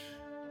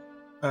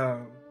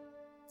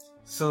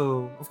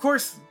 So of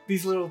course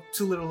these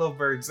two little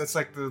lovebirds, that's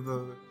like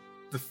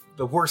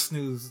the worst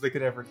news they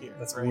could ever hear.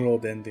 That's right?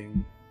 world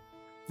ending.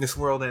 This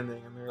world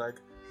ending, and they're like,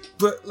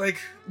 but like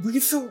we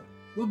can still,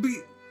 we'll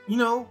be,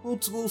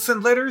 we'll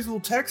send letters, we'll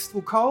text,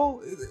 we'll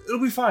call, it'll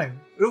be fine,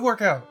 it'll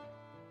work out,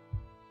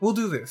 we'll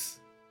do this.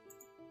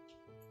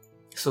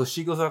 So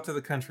she goes off to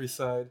the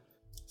countryside.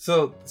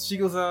 So she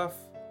goes off,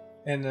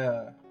 and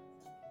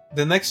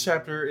the next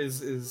chapter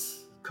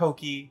is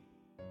Koki.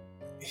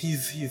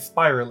 He's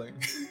spiraling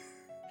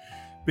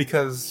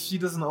because she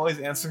doesn't always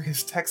answer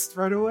his text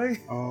right away.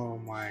 Oh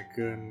my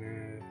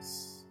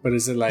goodness. But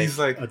is it like, He's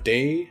like- a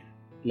day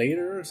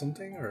later or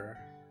something? Or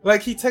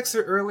Like he texted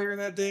her earlier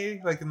that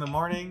day, like in the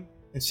morning,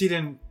 and she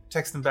didn't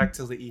text him back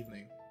till the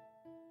evening.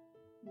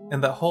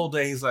 And the whole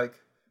day he's like,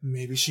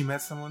 maybe she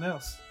met someone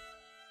else.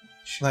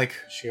 Like,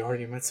 she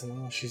already met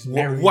someone else. She's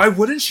married. why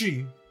wouldn't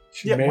she?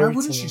 She Yeah, why married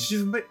wouldn't she?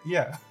 someone.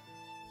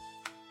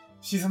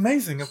 She's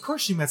amazing. Of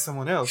course she met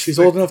someone else. She's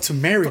Like, old enough to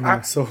marry but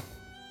now, so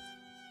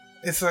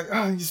It's like,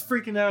 oh, he's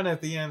freaking out, and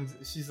at the end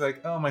she's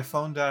like, oh, my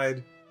phone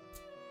died.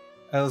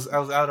 I was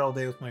out all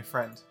day with my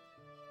friend.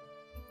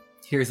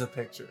 Here's a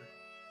picture.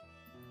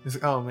 He's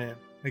like, oh man,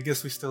 I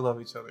guess we still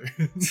love each other.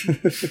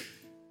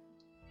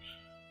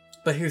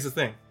 But here's the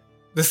thing.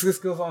 This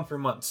goes on for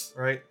months,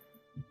 right?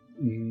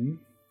 Mm-hmm.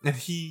 And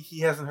he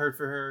hasn't heard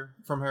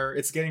from her.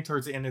 It's getting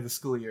towards the end of the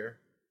school year.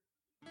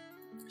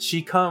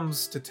 She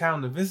comes to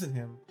town to visit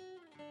him.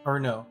 Or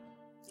no.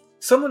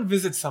 Someone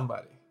visits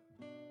somebody.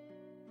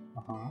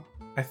 Uh-huh.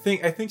 I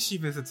think she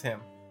visits him.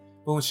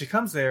 But when she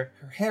comes there,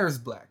 her hair is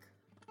black.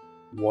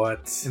 What?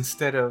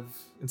 Instead of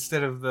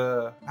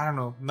the, I don't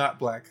know, not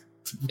black.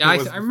 Yeah, It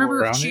was I remember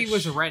before. she Brownish?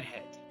 was a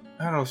redhead.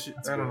 I don't know.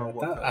 That's I don't know weird.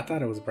 what. I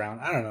thought it was brown.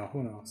 I don't know.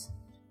 Who knows?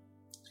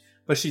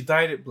 But she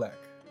dyed it black.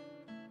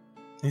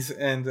 Because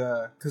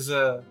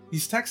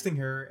he's texting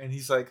her and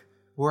he's like,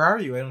 "Where are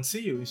you? I don't see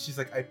you." And she's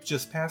like, "I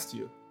just passed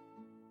you."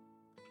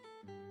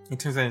 It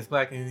turns out he's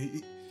black,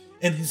 and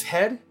in his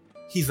head,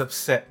 he's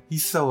upset.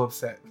 He's so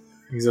upset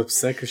He's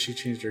upset because she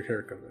changed her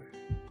hair color.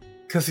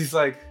 because he's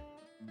like,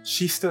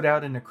 she stood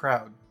out in the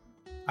crowd.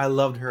 I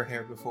loved her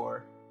hair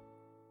before.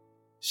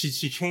 She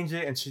changed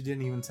it and she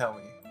didn't even tell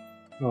me.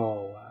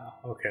 Oh wow.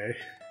 Okay.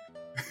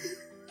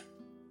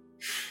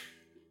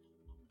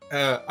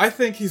 I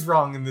think he's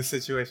wrong in this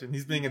situation.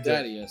 He's being a dick.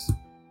 Daddy is.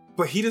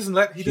 But he doesn't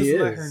let He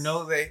her is.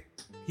 know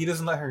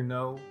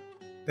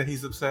that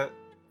he's upset.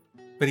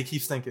 But he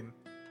keeps thinking,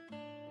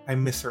 I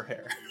miss her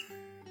hair.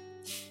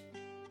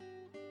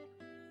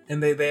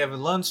 And they have a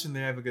lunch and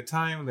they have a good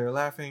time. They're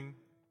laughing.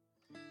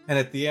 And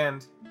at the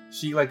end,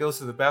 she like goes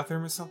to the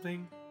bathroom or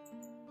something.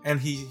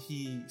 And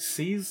he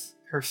sees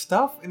her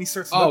stuff and he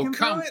starts looking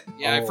through it.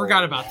 Yeah, I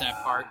forgot about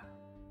that part.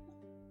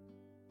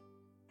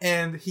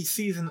 And he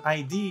sees an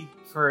ID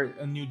for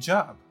a new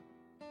job.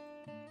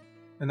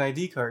 An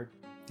ID card.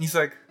 He's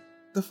like,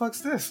 the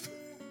fuck's this?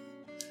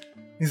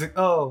 He's like,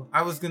 oh,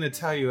 I was gonna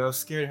tell you. I was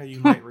scared how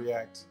you might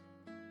react.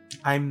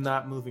 I'm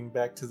not moving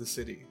back to the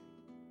city.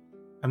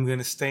 I'm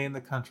gonna stay in the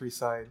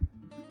countryside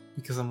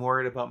because I'm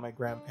worried about my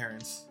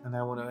grandparents and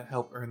I want to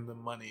help earn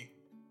them money.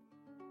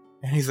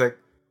 And he's like,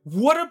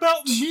 what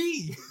about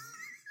me?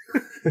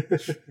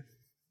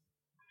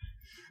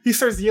 He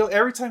starts yelling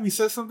every time he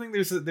says something.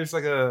 There's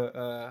like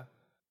a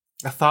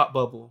thought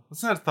bubble.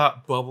 It's not a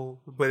thought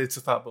bubble, but it's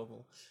a thought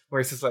bubble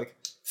where it's just like,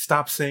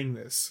 stop saying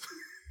this.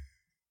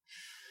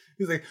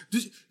 He's like,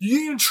 you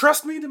didn't even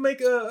trust me to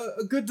make a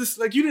good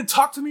like you didn't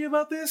talk to me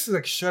about this. He's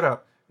like, shut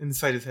up.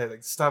 Inside his head,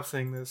 like, stop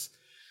saying this.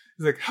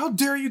 He's like, how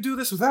dare you do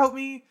this without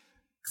me?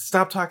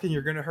 Stop talking.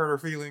 You're gonna hurt her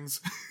feelings.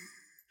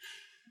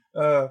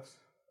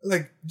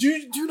 Like, do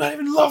you not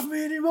even love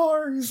me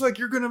anymore? He's like,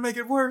 you're gonna make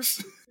it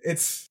worse.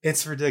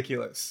 It's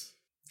ridiculous.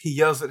 He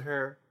yells at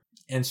her,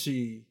 and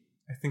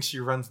I think she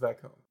runs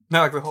back home.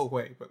 Not like the whole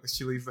way, but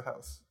she leaves the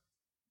house.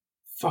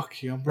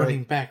 Fuck you, I'm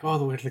running back all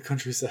the way to the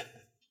countryside.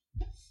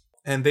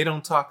 And they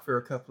don't talk for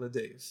a couple of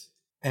days.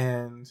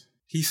 And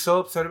he's so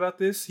upset about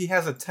this, he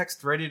has a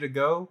text ready to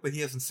go, but he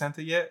hasn't sent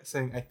it yet,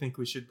 saying, I think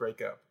we should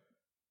break up.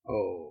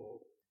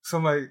 Oh. So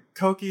I'm like,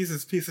 Koki's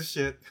this piece of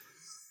shit.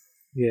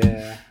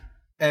 Yeah.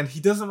 And he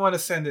doesn't want to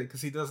send it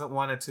because he doesn't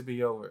want it to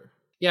be over.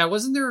 Yeah,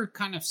 wasn't there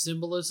kind of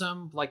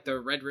symbolism, like the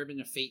red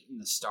ribbon of fate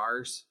and the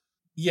stars?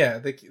 Yeah,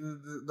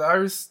 the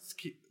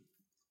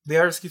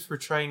artist keeps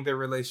portraying their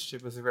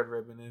relationship as a red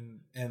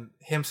ribbon, and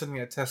him sending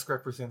that text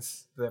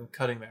represents them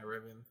cutting that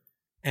ribbon.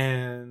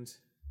 And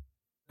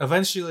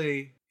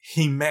eventually,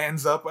 he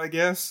mans up, I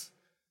guess,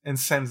 and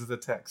sends the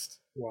text.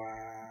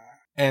 Wow.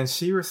 And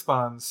she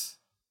responds,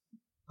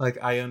 like,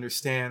 I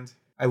understand.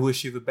 I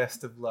wish you the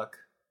best of luck.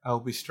 I'll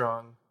be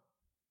strong.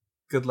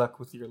 Good luck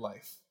with your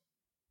life.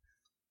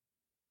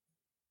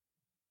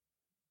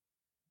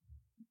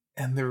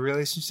 And the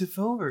relationship's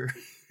over.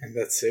 And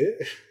that's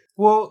it?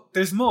 Well,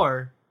 there's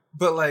more,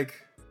 but like,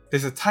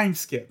 there's a time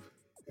skip.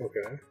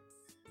 Okay.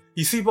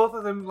 You see both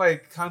of them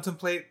like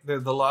contemplate the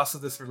loss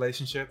of this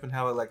relationship and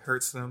how it like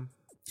hurts them.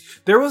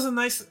 There was a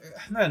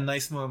not a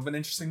nice moment, but an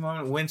interesting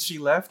moment when she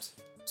left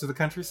to the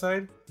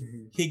countryside.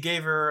 Mm-hmm. He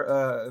gave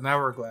her an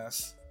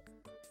hourglass,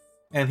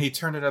 and he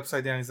turned it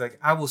upside down. He's like,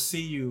 I will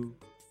see you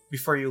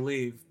before you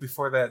leave,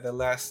 before the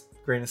last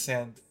grain of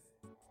sand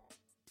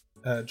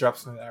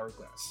drops in the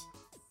hourglass.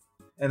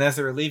 And as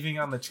they were leaving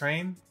on the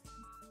train,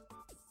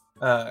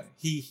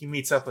 he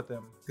meets up with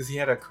them because he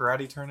had a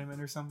karate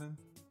tournament or something.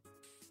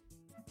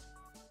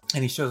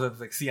 And he shows up,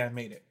 like, see, I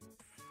made it.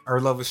 Our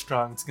love is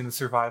strong. It's going to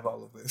survive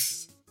all of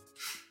this.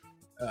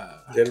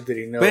 Little did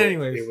he know, but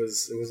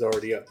anyways, it was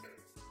already up.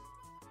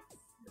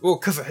 Well,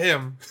 because of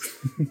him.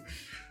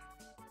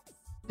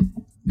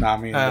 No, I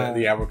mean,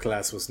 the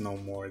hourglass was no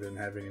more, didn't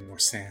have any more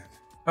sand.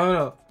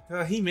 Oh,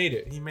 no. He made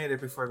it. He made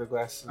it before the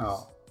glass.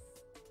 Oh.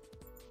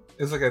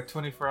 It was like a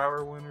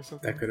 24-hour win or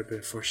something. That could have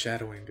been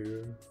foreshadowing,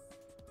 dude.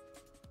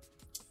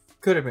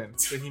 Could have been,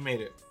 but he made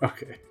it.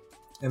 Okay.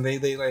 And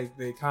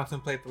they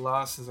contemplate the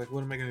loss. It's like,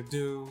 what am I gonna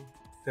do?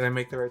 Did I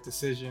make the right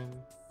decision?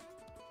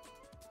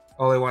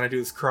 All I want to do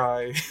is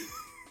cry.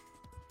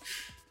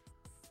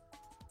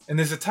 And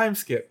there's a time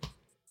skip,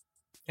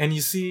 and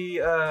you see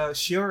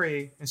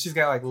Shiori, and she's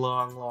got like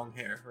long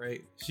hair,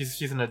 right?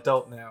 She's an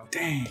adult now.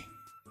 Dang.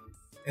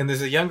 And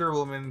there's a younger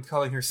woman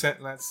calling her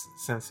senpai,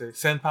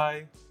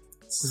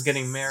 who's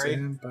getting married.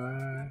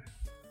 Senpai.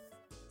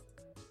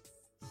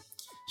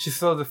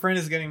 So the friend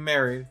is getting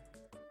married.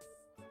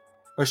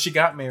 Or she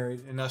got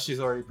married, and now she's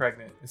already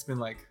pregnant. It's been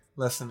like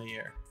less than a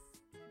year.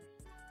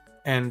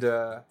 And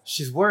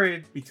she's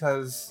worried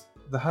because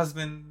the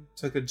husband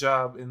took a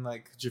job in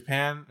like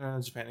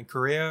in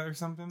Korea or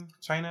something,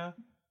 China.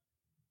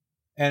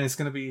 And it's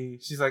going to be,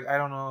 she's like, I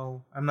don't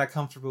know, I'm not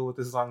comfortable with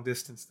this long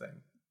distance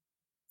thing.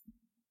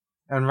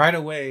 And right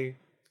away,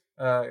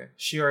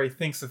 Shiori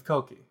thinks of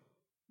Koki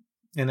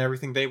and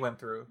everything they went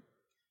through.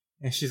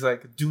 And she's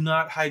like, do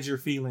not hide your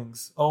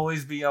feelings.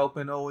 Always be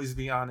open, always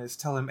be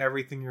honest. Tell him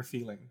everything you're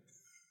feeling.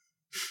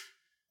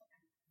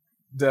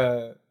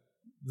 The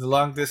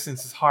long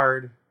distance is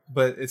hard,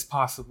 but it's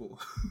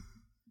possible.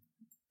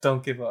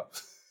 Don't give up.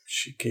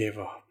 She gave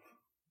up.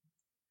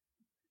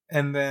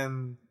 And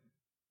then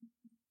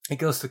it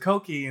goes to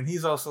Koki, and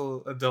he's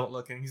also adult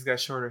looking. He's got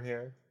shorter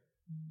hair.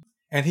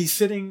 And he's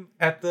sitting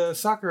at the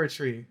sakura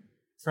tree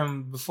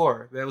from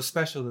before that was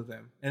special to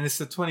them, and it's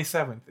the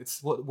 27th.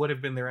 It's what would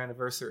have been their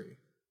anniversary.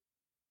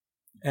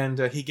 And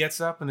he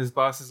gets up, and his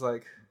boss is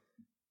like,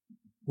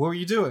 "What were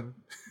you doing?"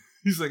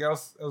 He's like, "I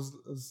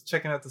was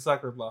checking out the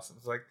sakura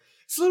blossoms." Like,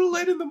 it's a little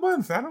late in the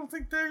month. I don't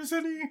think there's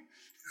any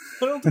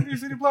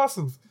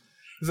blossoms.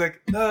 He's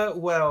like,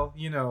 well,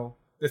 you know,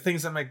 the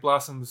things that make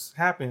blossoms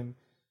happen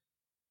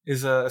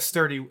is a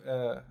sturdy,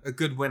 a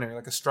good winter,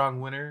 like a strong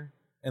winter,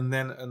 and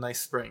then a nice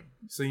spring.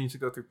 So you need to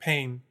go through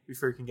pain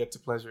before you can get to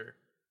pleasure.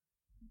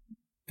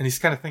 And he's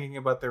kind of thinking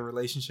about their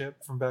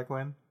relationship from back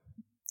when.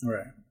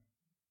 Right.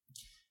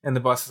 And the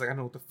boss is like, I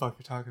know what the fuck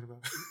you're talking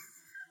about.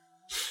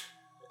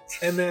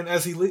 And then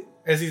as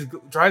he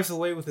drives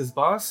away with his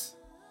boss,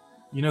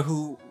 you know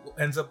who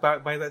ends up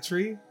by that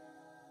tree?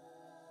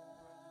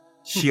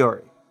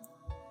 Shiori.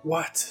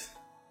 What?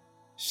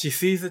 She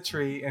sees the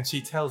tree and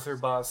she tells her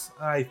boss,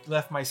 I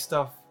left my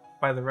stuff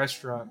by the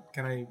restaurant.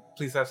 Can I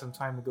please have some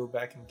time to go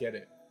back and get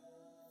it?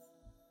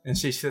 And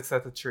she sits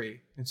at the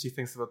tree and she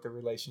thinks about their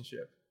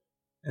relationship.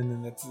 And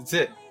then that's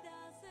it.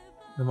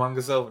 The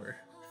manga's over.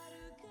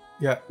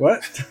 Yeah.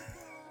 What?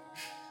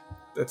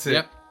 That's it.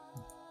 Yep.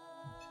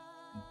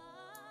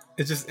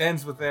 It just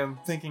ends with them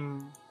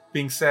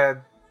being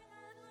sad.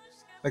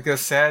 Like a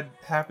sad,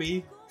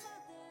 happy.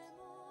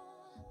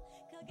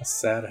 A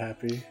sad,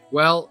 happy.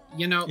 Well,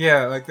 you know.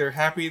 Yeah, like they're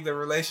happy the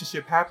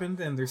relationship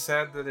happened and they're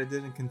sad that it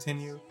didn't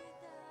continue.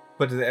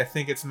 But I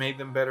think it's made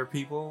them better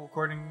people,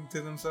 according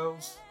to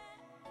themselves.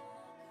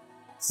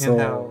 So,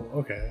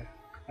 okay.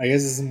 I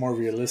guess this is more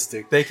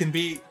realistic. They can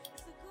be...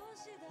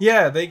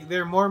 Yeah,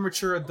 they're more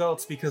mature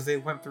adults because they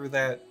went through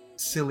that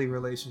silly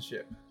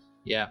relationship.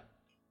 Yeah.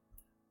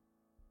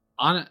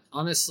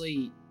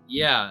 Honestly,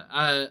 yeah.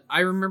 I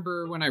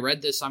remember when I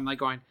read this, I'm like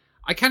going,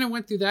 I kind of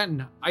went through that,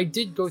 and I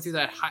did go through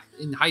that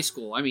in high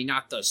school. I mean,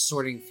 not the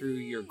sorting through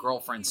your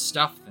girlfriend's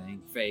stuff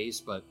phase,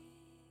 but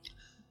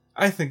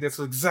I think that's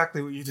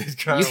exactly what you did,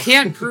 Kyle. you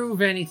can't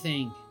prove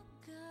anything.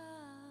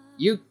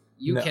 You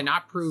No.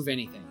 cannot prove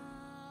anything.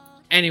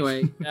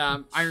 Anyway,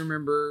 I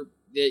remember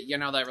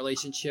that that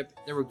relationship.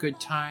 There were good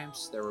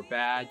times, there were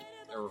bad,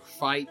 there were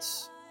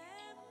fights,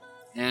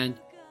 and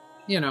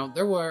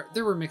there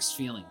were mixed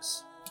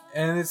feelings.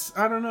 And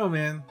I don't know,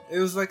 man. It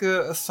was like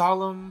a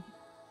solemn,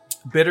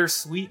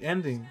 bittersweet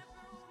ending.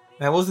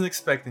 I wasn't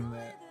expecting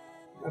that.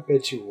 I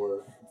bet you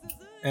were.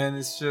 And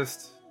it's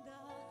just,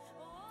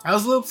 I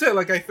was a little upset.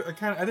 Like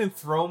I didn't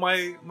throw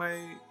my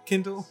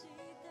Kindle,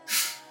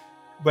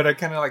 but I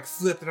kind of like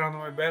flipped it onto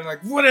my bed.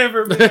 Like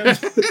whatever, man.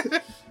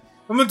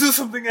 I'm gonna do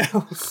something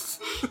else.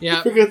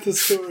 Yeah, Forget the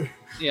story.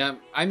 yeah.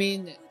 I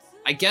mean,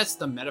 I guess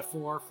the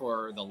metaphor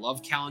for the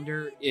love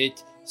calendar,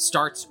 it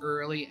starts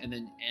early and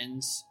then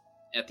ends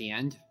at the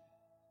end.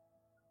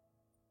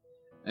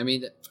 I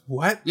mean,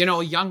 What?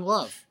 young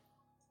love.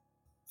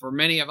 For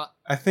many of us,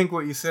 I think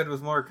what you said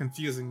was more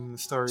confusing than the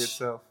story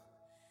itself.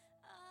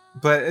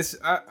 But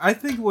I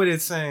think what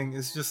it's saying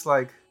is just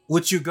like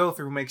what you go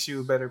through makes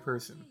you a better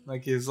person.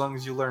 Like as long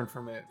as you learn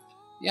from it.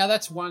 yeah,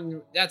 that's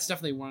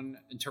definitely one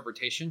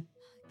interpretation.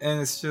 And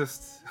it's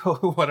just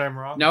what I'm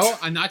wrong. No,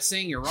 I'm not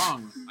saying you're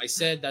wrong. I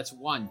said that's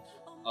one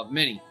of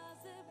many.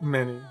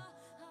 Many.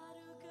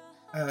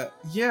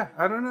 Yeah,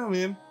 I don't know,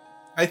 man.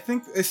 I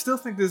still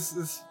think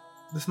this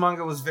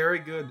manga was very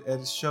good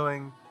at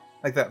showing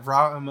like that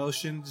raw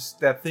emotion, just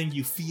that thing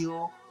you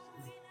feel.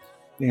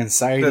 The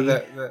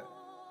anxiety.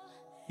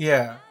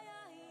 Yeah.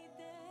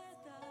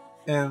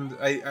 And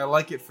I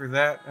like it for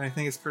that, and I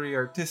think it's pretty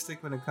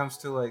artistic when it comes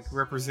to like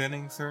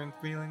representing certain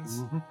feelings.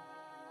 Mm-hmm.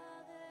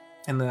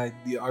 And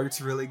the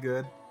art's really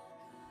good.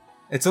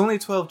 It's only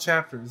 12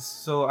 chapters,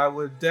 so I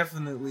would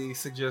definitely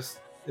suggest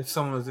if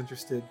someone was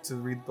interested to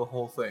read the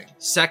whole thing.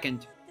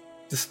 Second,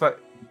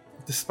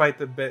 Despite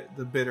the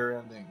bitter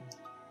ending.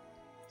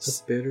 It's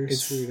a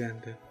bittersweet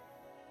ending.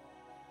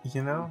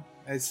 You know?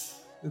 It's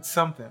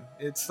something.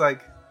 It's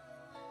like,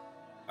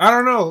 I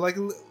don't know, like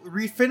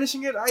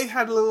refinishing it, I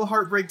had a little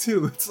heartbreak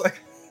too. It's like,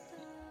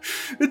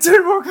 it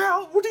didn't work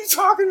out. What are you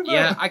talking about?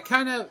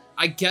 yeah,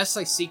 I guess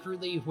I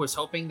secretly was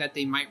hoping that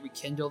they might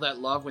rekindle that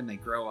love when they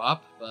grow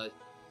up, but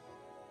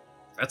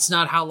that's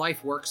not how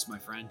life works, my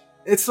friend.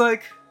 It's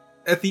like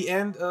at the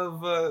end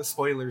of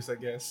spoilers, I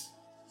guess.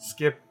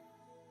 Skip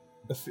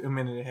a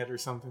minute ahead or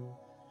something.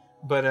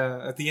 But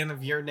at the end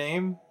of Your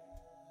Name,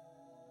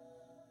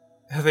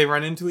 have they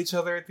run into each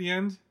other at the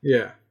end?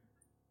 Yeah.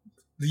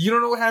 You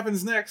don't know what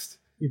happens next.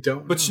 You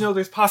don't. But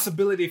there's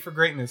possibility for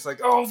greatness. Like,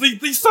 oh,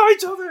 they saw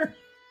each other.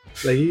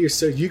 Like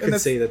you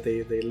could say that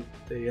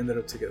they ended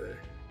up together.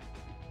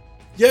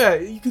 Yeah,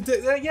 you could.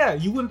 Yeah,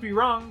 you wouldn't be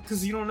wrong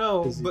because you don't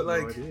know. 'Cause you But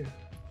have no like, idea.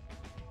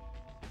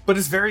 but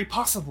it's very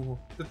possible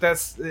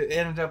that it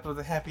ended up with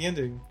a happy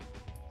ending.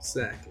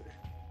 Exactly.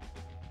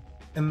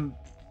 And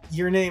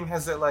Your Name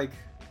has that like,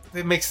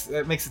 it makes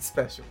it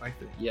special, I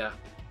think. Yeah.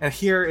 And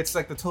here it's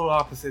like the total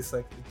opposite. It's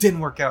like it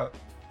didn't work out.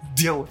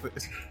 Deal with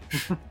it.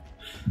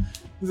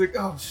 It's like,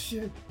 oh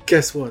shit.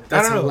 Guess what?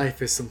 That's don't how know.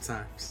 life is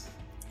sometimes.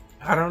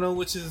 I don't know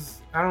which is.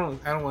 I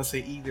don't want to say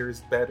either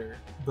is better,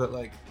 but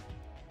like,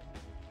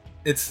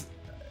 it's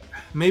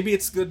maybe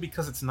it's good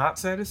because it's not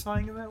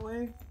satisfying in that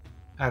way.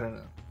 I don't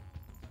know.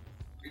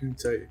 Couldn't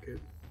tell you,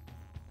 kid.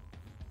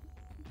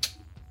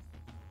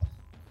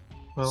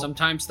 Well,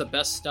 Sometimes the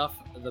best stuff,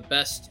 the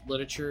best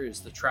literature is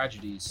the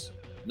tragedies,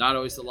 not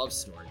always the love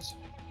stories.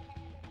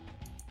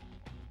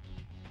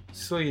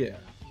 so yeah.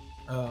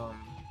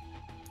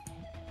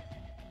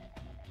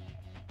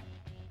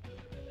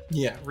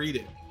 Yeah, read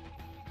it.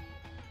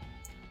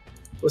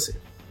 We'll see.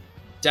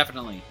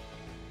 Definitely.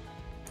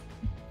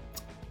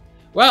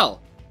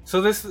 Well,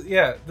 So this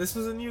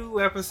was a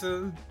new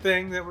episode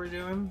thing that we're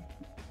doing.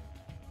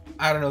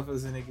 I don't know if it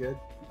was any good.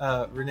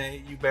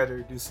 Renee, you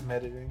better do some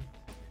editing.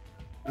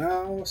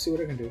 I'll see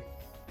what I can do.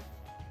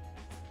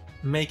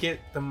 Make it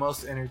the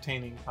most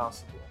entertaining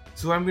possible.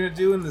 So what I'm gonna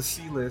do in the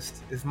C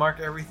list is mark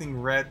everything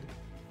red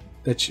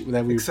That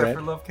we except read.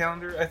 for Love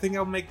Calendar. I think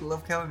I'll make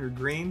Love Calendar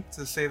green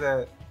to say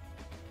that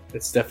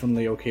It's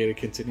definitely okay to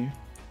continue.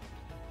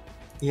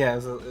 yeah,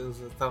 it was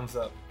a thumbs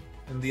up.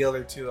 And the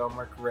other two I'll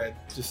mark red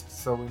just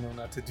so we know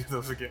not to do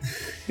those again.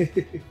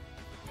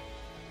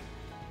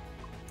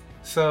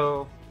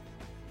 So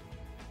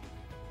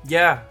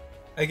yeah,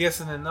 I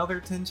guess in another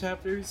 10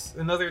 chapters,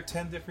 another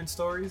 10 different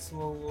stories,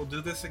 we'll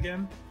do this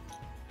again.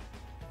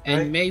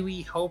 and Right. may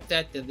we hope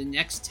that the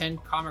next 10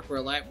 Comic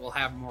Roulette will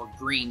have more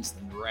greens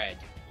than red.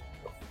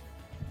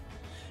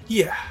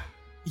 Yeah.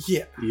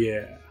 Yeah.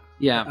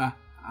 Yeah.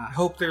 I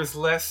hope there's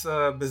less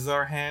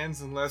bizarre hands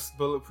and less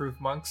bulletproof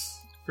monks,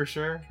 for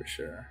sure. For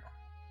sure.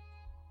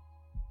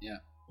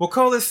 We'll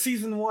call this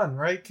season 1,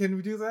 right? Can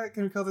we do that?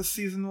 Can we call this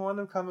season 1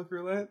 of Comic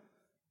Roulette?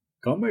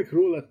 Comic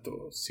Roulette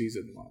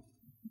Season 1.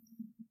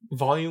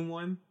 Volume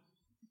 1?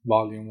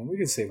 Volume 1. We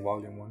can say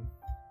Volume 1.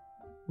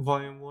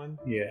 Volume 1.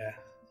 Yeah.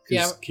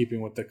 Yeah. Just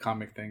keeping with the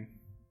comic thing.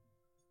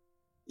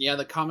 Yeah,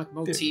 the comic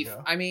motif.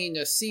 go. I mean,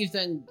 a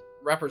season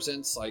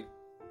represents like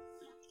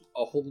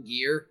a whole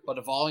year, but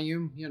a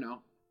volume,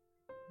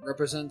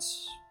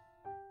 represents,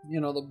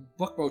 the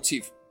book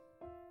motif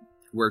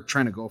we're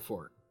trying to go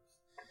for.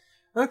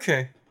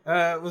 Okay.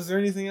 Was there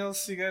anything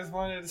else you guys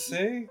wanted to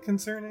say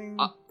concerning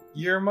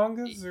your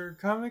mangas or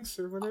comics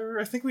or whatever?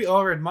 I think we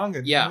all read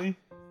manga, didn't we?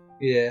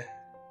 Yeah.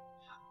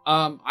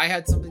 I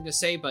had something to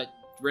say, but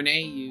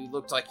Renee, you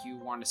looked like you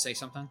wanted to say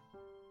something.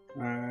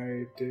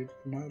 I did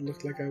not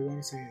look like I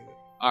want to say it.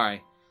 All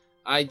right.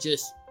 I'm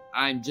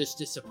just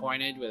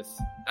disappointed with.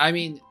 I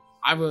mean,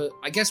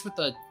 I guess with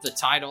the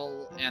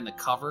title and the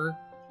cover,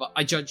 but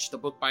I judged the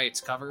book by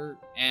its cover,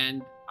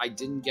 and I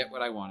didn't get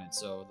what I wanted.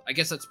 So I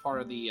guess that's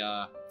part of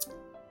the.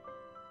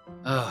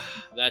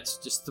 That's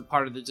just the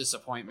part of the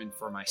disappointment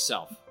for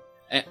myself.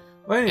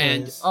 Well,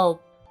 anyways,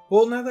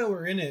 well, now that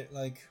we're in it,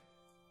 like,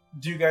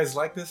 do you guys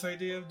like this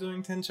idea of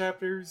doing 10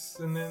 chapters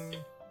and then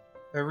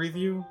a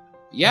review?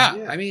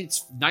 Yeah, I mean,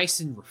 it's nice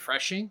and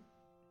refreshing.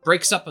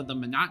 Breaks up the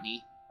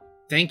monotony.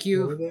 Thank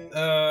you.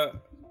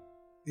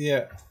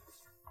 Yeah.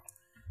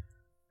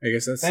 I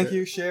guess that's Thank it.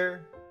 you,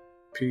 Cher.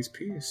 Peace,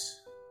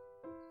 peace.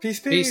 Peace,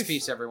 peace.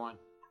 Peace, everyone.